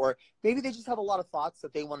jewelry, or maybe they just have a lot of thoughts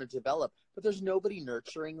that they want to develop, but there's nobody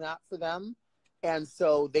nurturing that for them. And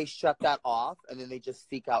so they shut that off, and then they just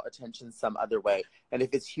seek out attention some other way. And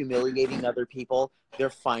if it's humiliating other people, they're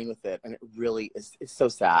fine with it. And it really is, it's so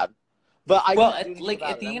sad. But I well, at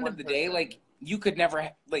the end of the day, like, you could never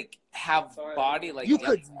like have body like you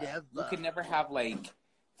that. You could never have like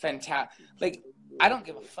fantastic. Like, I don't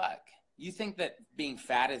give a fuck. You think that being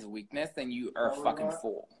fat is a weakness, then you are a fucking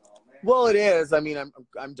fool. Well, it is. I mean,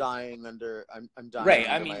 I'm dying under. I'm dying. Right.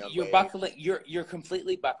 Under I mean, my own you're weight. buckling. You're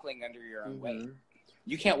completely buckling under your own weight.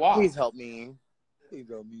 You can't walk. Please help me. Please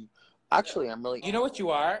help me. Actually, I'm really. You know what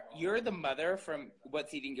you are? You're the mother from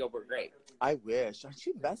What's Eating Gilbert Grape. I wish.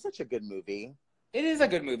 That's such a good movie. It is a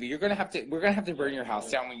good movie. We're gonna have to burn your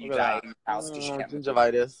house down when you die in your house because you can't.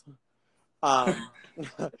 Gingivitis.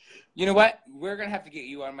 You know what? We're gonna have to get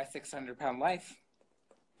you on my 600-pound life.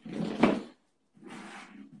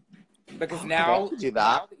 Because now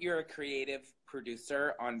that you're a creative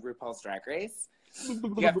producer on RuPaul's Drag Race, you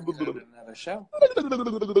have to go to another show.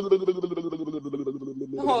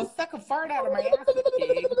 Oh, suck a fart out of my ass,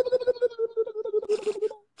 pig.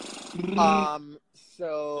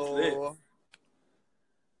 So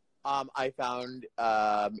I found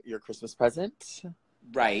your Christmas present.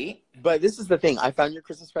 Right. But this is the thing. I found your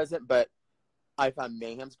Christmas present, but I found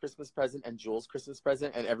Mayhem's Christmas present and Jules' Christmas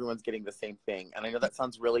present, and everyone's getting the same thing. And I know that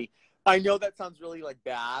sounds really like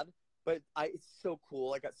bad, but it's so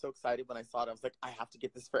cool. I got so excited when I saw it. I was like, I have to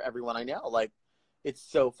get this for everyone I know. Like, it's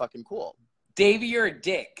so fucking cool. Davey, you're a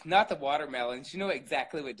dick, not the watermelons. You know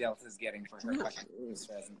exactly what Delta's getting for her fucking Christmas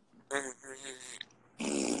present.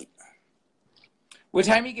 What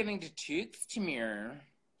time are you getting to Toots, Tamir?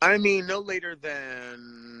 I mean, no later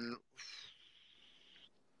than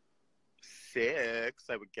 6,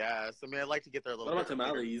 I would guess. I mean, I'd like to get there a little bit. What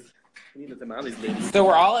about tamales? We need the tamales, lady. So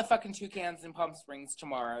we're all at fucking Toucans in Palm Springs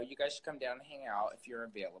tomorrow. You guys should come down and hang out if you're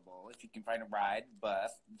available. If you can find a ride,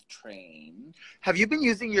 bus, train. Have you been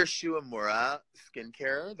using your Shuamura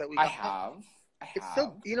skincare that we got? I have. It's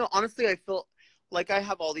so, honestly, I feel like I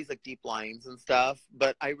have all these like deep lines and stuff,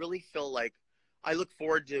 but I really feel like I look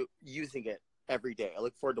forward to using it every day. I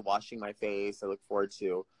look forward to washing my face. I look forward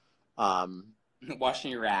to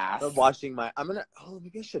washing your ass. Maybe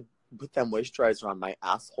I should put that moisturizer on my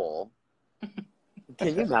asshole.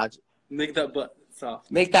 Can you imagine? Make that butt soft.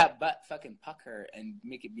 Make that butt fucking pucker and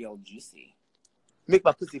make it be all juicy. Make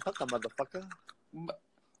my pussy pucker, motherfucker.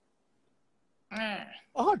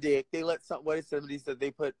 Oh, Dick, somebody said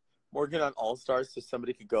they put Morgan on All Stars so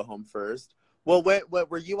somebody could go home first. Well, what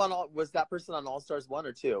were you on? Was that person on All Stars 1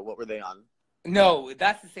 or 2? What were they on? No,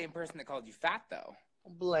 that's the same person that called you fat, though.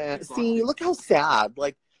 Bland. See, look how sad.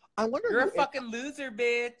 Like, I wonder. You're a fucking loser,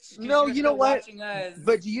 bitch. No, you know what? Us.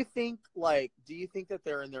 But do you think that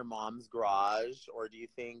they're in their mom's garage, or do you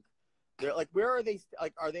think they're like, where are they?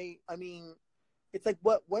 Like, are they? I mean, it's like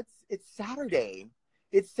it's Saturday.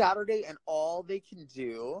 It's Saturday, and all they can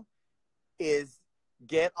do is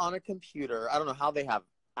get on a computer. I don't know how they have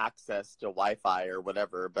access to Wi-Fi or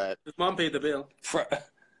whatever, but his mom paid the bill.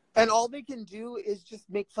 And all they can do is just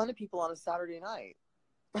make fun of people on a Saturday night.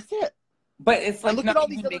 That's it. But it's like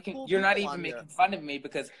you're not even making fun of me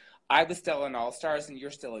because I was still on All Stars and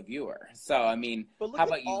you're still a viewer. So I mean, how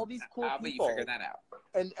about all these cool how about people. you figure that out?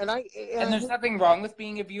 And there's nothing wrong with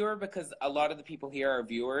being a viewer because a lot of the people here are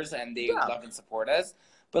viewers and they love and support us.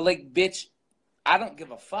 But like, bitch, I don't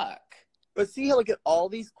give a fuck. But see how at all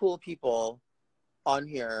these cool people on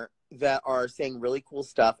here that are saying really cool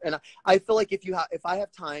stuff, and I feel like if I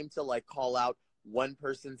have time to like call out one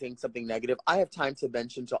person saying something negative, I have time to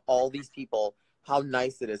mention to all these people how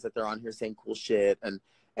nice it is that they're on here saying cool shit and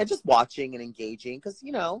just watching and engaging because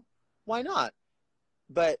why not?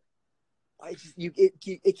 But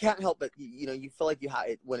it can't help but you feel like you have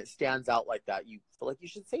it when it stands out like that. You feel like you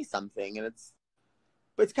should say something, and it's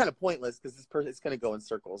kind of pointless because this person it's going to go in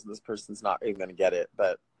circles and this person's not even going to get it.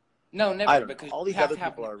 But no, never. Because all these other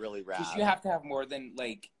people are really rad. Because you have to have more than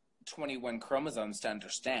like 21 chromosomes to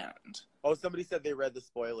understand. Oh, somebody said they read the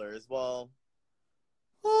spoilers. Well,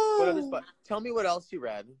 what other tell me what else you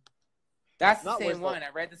read. That's the same one.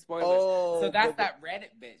 I read the spoilers. Oh, so that's that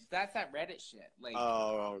Reddit bitch. That's that Reddit shit. Like,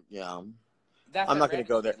 oh yeah. I'm not going to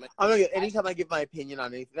go there. Like, anytime I give my opinion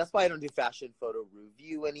on anything. That's why I don't do fashion photo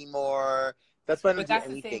review anymore. That's why I don't do anything.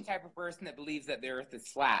 But that's the same type of person that believes that the Earth is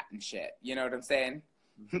flat and shit. You know what I'm saying?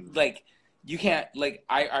 Like, you can't, like,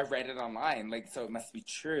 I read it online, like, so it must be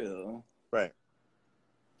true. Right.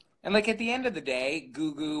 And like at the end of the day,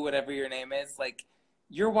 Goo, whatever your name is, like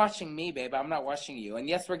you're watching me, babe. I'm not watching you. And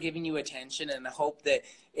yes, we're giving you attention in the hope that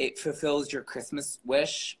it fulfills your Christmas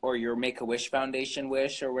wish or your Make-A-Wish Foundation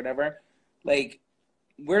wish or whatever. Like,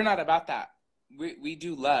 we're not about that. We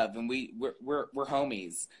do love, and we're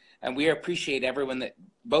homies, and we appreciate everyone that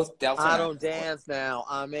both Delta. I don't dance now.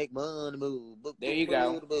 I make money move. There you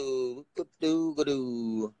go.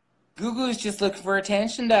 Goo. Gugu's just looking for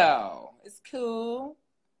attention, though. It's cool.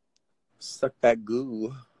 Suck that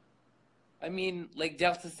goo. I mean, like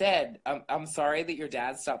Delta said, I'm sorry that your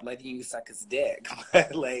dad stopped letting you suck his dick,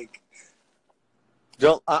 but like,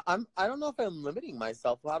 I don't know if I'm limiting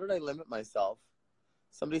myself. How did I limit myself?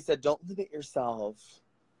 Somebody said, "Don't limit yourself."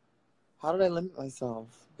 How did I limit myself?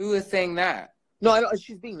 Who is saying that? No, I don't.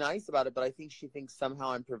 She's being nice about it, but I think she thinks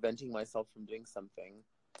somehow I'm preventing myself from doing something.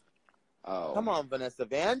 Oh, come on, Vanessa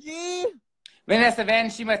Vanjie. Vanessa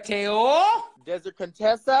Vanjie Mateo. Desert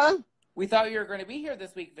Contessa. We thought you were going to be here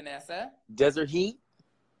this week, Vanessa. Desert Heat.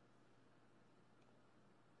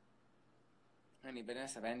 Honey,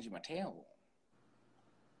 Vanessa Vanjie Mateo.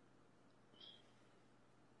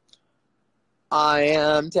 I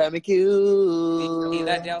am Tammy Q. See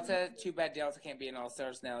that, Delta? Too bad Delta can't be in All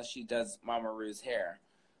Stars now. She does Mama Rue's hair.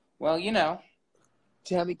 Well, you know.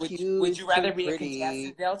 Tammy Q. Would you rather be pretty. A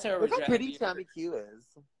contestant, Delta, or Look would you how pretty rather be Tammy Q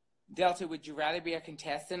is. Delta, would you rather be a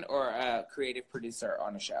contestant or a creative producer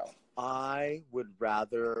on a show? I would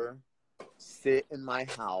rather sit in my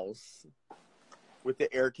house with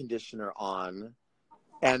the air conditioner on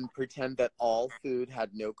and pretend that all food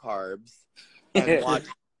had no carbs and watch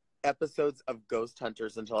episodes of Ghost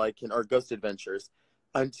Hunters or Ghost Adventures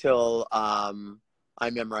until I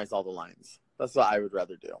memorize all the lines. That's what I would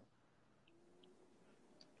rather do.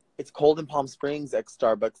 It's cold in Palm Springs,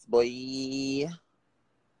 ex-Starbucks, boy.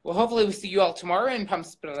 Well, hopefully we see you all tomorrow in Palm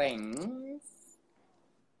Springs.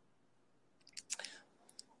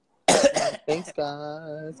 Thanks,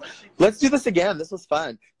 guys. Let's do this again. This was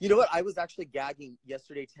fun. You know what? I was actually gagging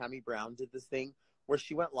yesterday. Tammy Brown did this thing where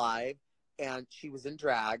she went live and she was in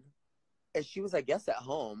drag. And she was, I guess, at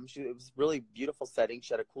home. It was a really beautiful setting.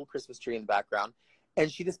 She had a cool Christmas tree in the background.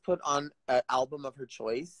 And she just put on an album of her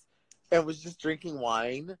choice and was just drinking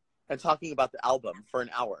wine and talking about the album for an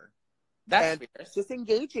hour. That's fierce. Just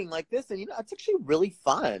engaging like this. And, it's actually really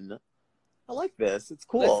fun. I like this. It's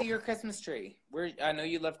cool. Let's see your Christmas tree. I know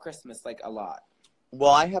you love Christmas, like, a lot.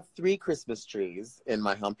 Well, I have 3 Christmas trees in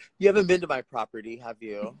my home. You haven't been to my property, have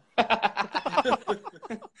you?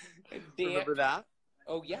 Remember that?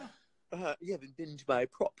 Oh, yeah. You haven't been to my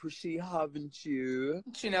property, haven't you?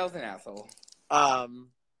 Chanel's an asshole.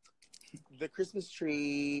 The Christmas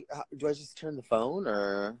tree, do I just turn the phone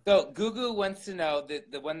or? So, Gugu wants to know,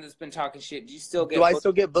 the one that's been talking shit, do you still get I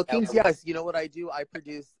still get bookings? Yes. You know what I do? I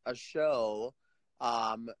produce a show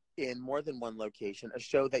in more than one location, a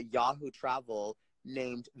show that Yahoo Travel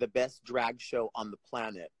named the best drag show on the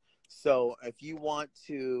planet. So if you want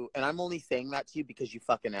to, and I'm only saying that to you because you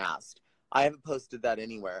fucking asked. I haven't posted that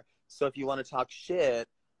anywhere. So if you want to talk shit,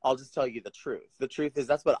 I'll just tell you the truth. The truth is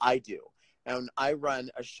that's what I do. And I run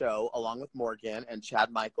a show along with Morgan and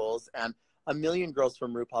Mcmichaels and a million girls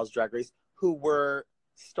from RuPaul's Drag Race who were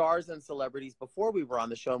stars and celebrities before we were on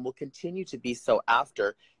the show and will continue to be so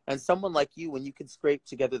after. And someone like you, when you can scrape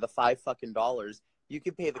together the $5, you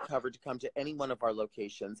can pay the cover to come to any one of our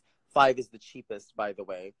locations. 5 is the cheapest, by the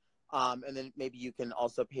way. And then maybe you can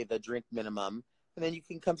also pay the drink minimum, and then you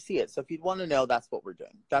can come see it. So if you'd want to know, that's what we're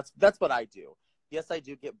doing. That's what I do. Yes, I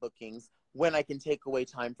do get bookings when I can take away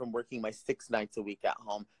time from working my 6 nights a week at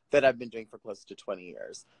home that I've been doing for close to 20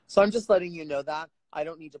 years. So I'm just letting you know that. I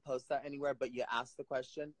don't need to post that anywhere, but you asked the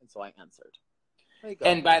question, and so I answered. There you go.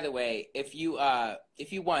 And by the way, if you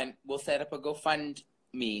want, we'll set up a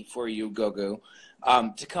GoFundMe for you, Gogo,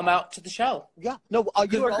 to come out to the show. Yeah. No,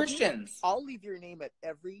 we're Christians. I'll leave your name at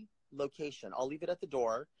every location. I'll leave it at the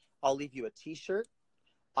door. I'll leave you a T-shirt.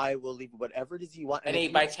 I will leave whatever it is you want. An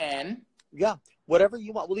 8x10. Yeah, whatever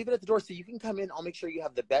you want. We'll leave it at the door so you can come in. I'll make sure you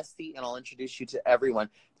have the best seat, and I'll introduce you to everyone.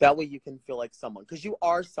 That way you can feel like someone, because you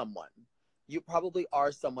are someone. You probably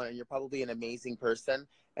are someone, and you're probably an amazing person,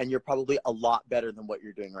 and you're probably a lot better than what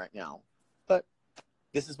you're doing right now. But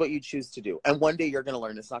this is what you choose to do. And one day you're going to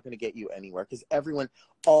learn it's not going to get you anywhere, because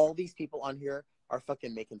all these people on here are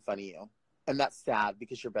fucking making fun of you. And that's sad,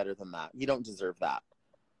 because you're better than that. You don't deserve that.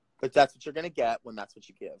 But that's what you're going to get when that's what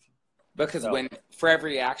you give. Because for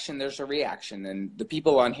every action, there's a reaction. And the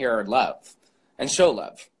people on here are love and show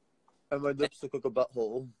love. And my lips look like a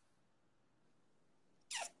butthole.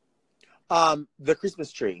 The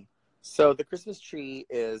Christmas tree. So the Christmas tree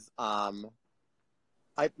is, the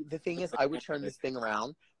thing is, I would turn this thing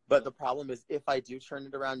around, But the problem is, if I do turn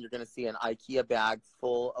it around, you're going to see an IKEA bag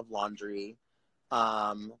full of laundry.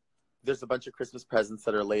 There's a bunch of Christmas presents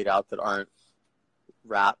that are laid out that aren't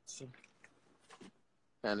wrapped.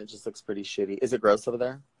 And it just looks pretty shitty. Is it gross over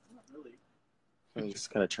there? Not really. I'm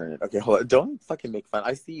just going to turn it. Okay, hold on. Don't fucking make fun.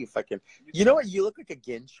 I see you fucking... You know what? You look like a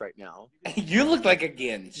Ginch right now. You look like a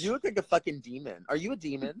Ginch. You look like a fucking demon. Are you a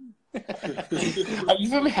demon? Are you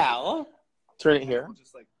from hell? Turn it here.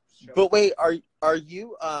 Just like But wait, are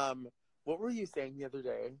you what were you saying the other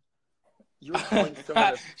day? You were calling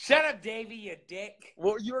someone Shut up, Davey, you dick.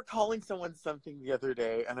 well, you were calling someone something the other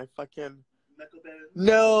day, and I fucking Mcmichaels.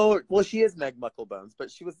 no. Well, she is Mcmichaels,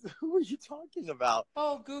 but she was. Who were you talking about?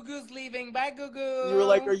 Oh, Goo Goo's leaving. Bye, Goo Goo. You were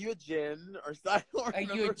like, "Are you a djinn or something?" Are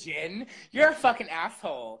you a djinn? You're a fucking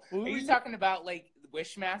asshole. Who Are are you you? talking about like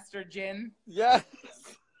Wishmaster djinn? Yes.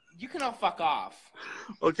 You can all fuck off.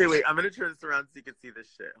 Okay, wait. I'm gonna turn this around so you can see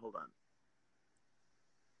this shit. Hold on.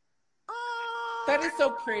 That is so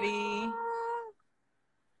pretty.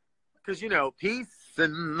 Because, you know, peace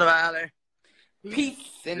in the valley.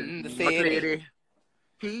 Peace in the my city.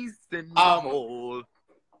 Peace in the hole.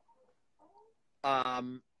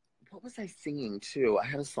 What was I singing, too? I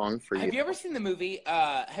had a song for you. Have you ever seen the movie,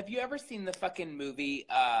 have you ever seen the fucking movie,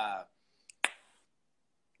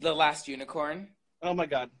 The Last Unicorn? Oh my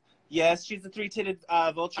god. Yes, she's the three-titted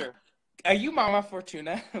vulture. Are you Mama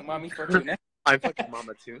Fortuna? Mommy Fortuna? I'm fucking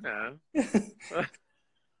Mama Tuna.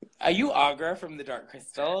 Are you Agra from the Dark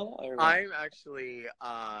Crystal? Or what? I'm actually,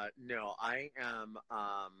 no, I am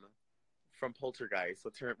from Poltergeist.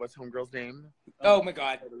 What's Homegirl's name? Oh my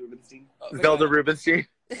god. Zelda Rubinstein. Oh my Zelda God. Rubinstein.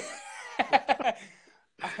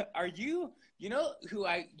 Are you, you know,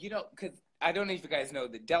 because I don't know if you guys know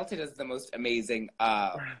that Delta does the most amazing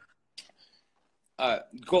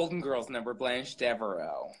Golden Girls number, Blanche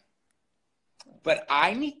Devereaux. But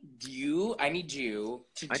I need you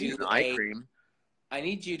to do an eye cream. I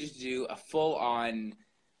need you to do a full-on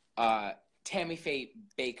Tammy Faye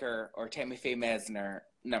Baker or Tammy Faye Mesner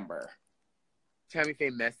number. Tammy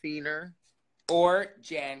Faye Messiner. Or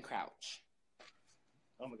Jan Crouch.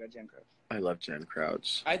 Oh my god, Jan Crouch. I love Jan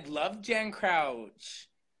Crouch. I'd love Jan Crouch.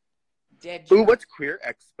 Dead Ooh, Jan- what's Queer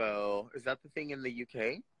Expo? Is that the thing in the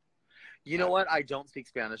UK? You know what? I don't speak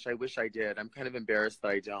Spanish. I wish I did. I'm kind of embarrassed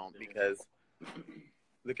that I don't because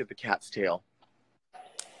look at the cat's tail.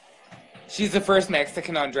 She's the first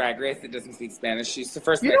Mexican on Drag Race that doesn't speak Spanish. She's the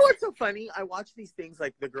first You know Mexican. what's so funny? I watch these things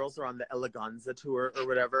like the girls are on the Eleganza tour or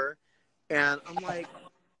whatever, and I'm like,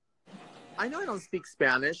 I know I don't speak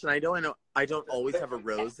Spanish, and I know I don't always have a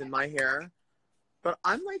rose in my hair, but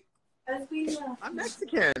I'm like, I'm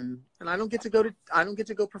Mexican, and I don't get to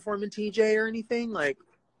go perform in TJ or anything. Like,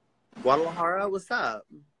 Guadalajara, what's up?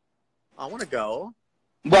 I want to go.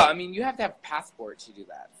 Well, I mean, you have to have a passport to do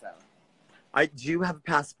that, so. I do have a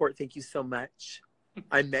passport. Thank you so much.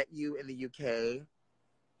 I met you in the UK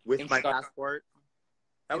with In my Scotland. passport.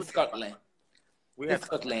 That was Scotland. We In had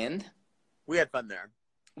Scotland. We had fun there.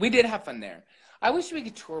 We did have fun there. I wish we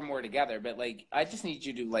could tour more together, but, like, I just need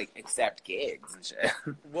you to, like, accept gigs and shit.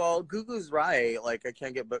 Well, Gugu's right. Like, I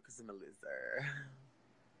can't get booked because I'm a loser.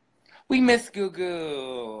 We miss Goo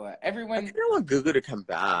Goo. Everyone. I kind of want Gugu to come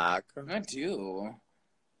back. I do.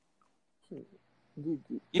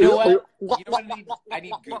 You know what? You know what I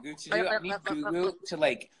need Goo Goo to do? I need Goo Goo to,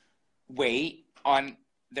 like, wait on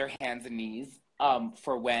their hands and knees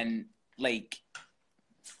for when, like,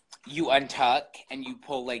 you untuck and you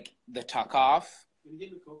pull, like, the tuck off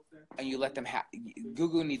and you let them have... Goo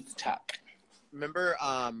Goo needs to tuck. Remember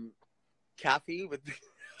Kathy with...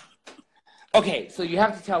 Okay, so you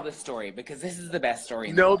have to tell this story because this is the best story.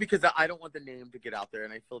 In the No, world. because I don't want the name to get out there,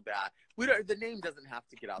 and I feel bad. The name doesn't have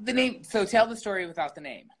to get out The there. name. So tell the story without the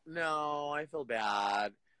name. No, I feel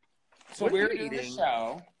bad. So What are we're you doing the eating?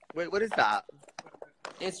 show. Wait, what is that?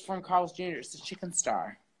 It's from Carl's Jr. It's the Chicken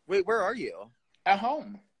Star. Wait, where are you? At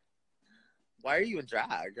home. Why are you in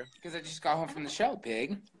drag? Because I just got home from the show,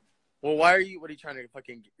 pig. Well, what are you trying to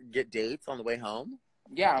fucking get dates on the way home?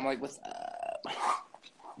 Yeah, I'm like, what's up?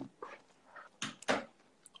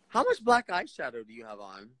 How much black eyeshadow do you have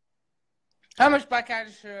on? How much black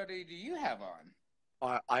eyeshadow do you have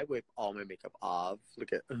on? I whip all my makeup off.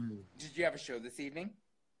 Look at. Did you have a show this evening?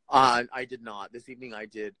 I did not. This evening I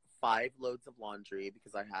did 5 loads of laundry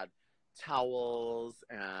because I had towels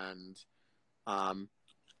and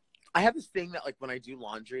I have this thing that, like, when I do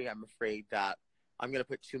laundry, I'm afraid that I'm gonna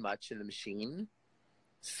put too much in the machine,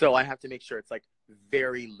 so I have to make sure it's, like,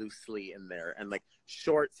 very loosely in there, and, like,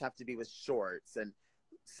 shorts have to be with shorts and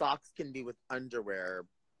socks can be with underwear,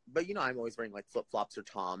 but I'm always wearing, like, flip-flops or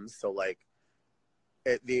Toms, so, like,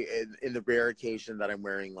 in the rare occasion that I'm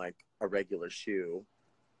wearing, like, a regular shoe,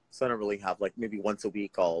 So I don't really have, like, maybe once or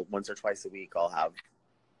twice a week, I'll have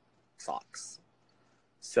socks.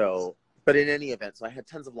 So, but in any event, so I had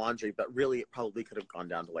tons of laundry, but really it probably could have gone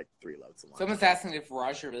down to like 3 loads of laundry. Someone's asking if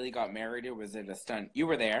Raja really got married or was it a stunt? You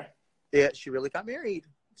were there. Yeah, she really got married.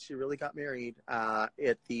 She really got married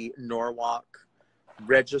at the Norwalk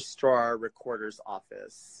Registrar Recorder's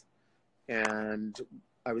Office. And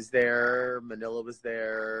I was there. Manila was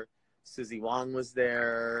there. Susie Wong was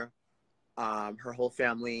there. Her whole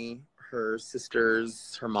family, her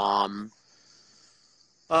sisters, her mom,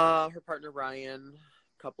 her partner Ryan,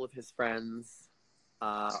 a couple of his friends,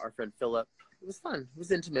 our friend Philip. It was fun. It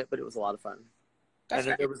was intimate, but it was a lot of fun. And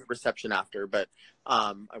then there was a reception after, but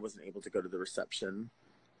I wasn't able to go to the reception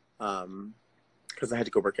because I had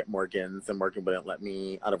to go work at Morgan's, and Morgan wouldn't let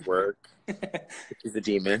me out of work. She's a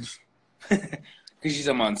demon. Because she's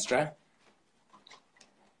a monster.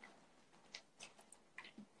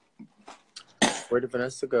 Where did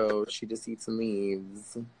Vanessa go? She just eats and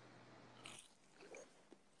leaves.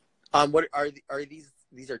 What are these?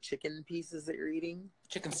 These are chicken pieces that you're eating?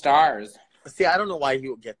 Chicken stars. See, I don't know why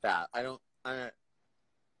you would get that.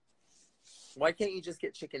 Why can't you just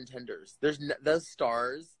get chicken tenders? There's those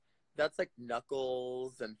stars. That's like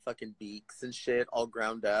knuckles and fucking beaks and shit all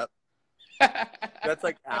ground up. That's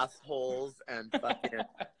like assholes and fucking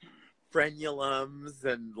frenulums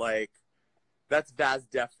and like that's vas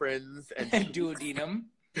deferens and duodenum.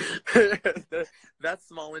 That's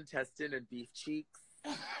small intestine and beef cheeks.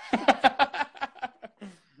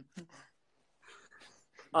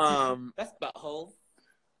 That's butthole.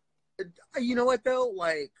 You know what though?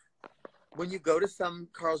 Like when you go to some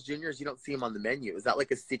Carl's Jr.'s, you don't see them on the menu. Is that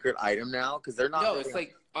like a secret item now? Because they're not. No, it's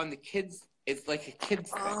like on the kids. It's like a kids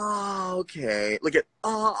thing. Oh, okay. Look at.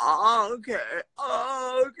 Oh, okay.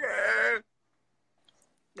 Oh, okay.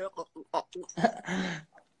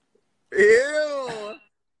 Ew.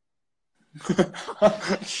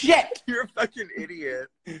 Shit. You're a fucking idiot.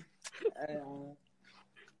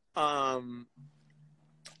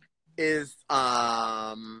 Is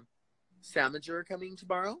Samager coming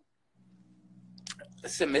tomorrow?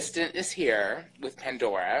 Semistant is here with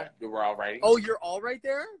Pandora. We're all right. Oh, you're all right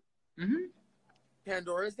there? Mm-hmm.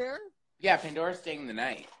 Pandora's there? Yeah, Pandora's staying the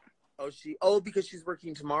night. Oh, because she's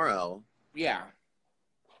working tomorrow. Yeah.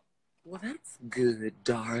 Well, that's good,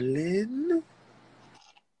 darling.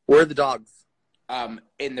 Where are the dogs?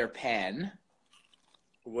 In their pen.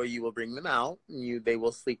 Well, you will bring them out, and they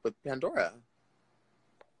will sleep with Pandora.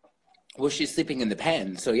 Well, she's sleeping in the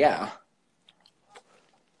pen, so yeah.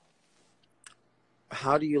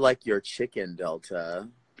 How do you like your chicken, Delta?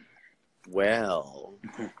 Well,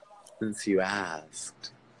 since you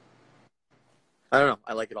asked. I don't know.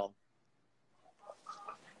 I like it all.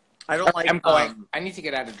 I don't like... I'm going. I need to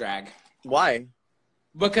get out of drag. Why?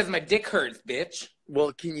 Because my dick hurts, bitch.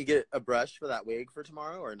 Well, can you get a brush for that wig for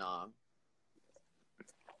tomorrow or not?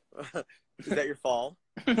 Is that your fall?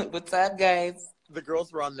 What's up, guys? The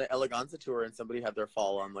girls were on the Eleganza tour and somebody had their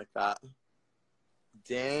fall on like that.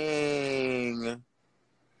 Dang.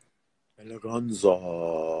 Eleganza.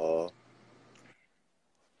 All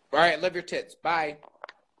right, love your tits. Bye.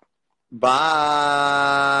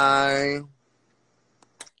 Bye.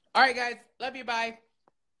 All right, guys. Love you. Bye.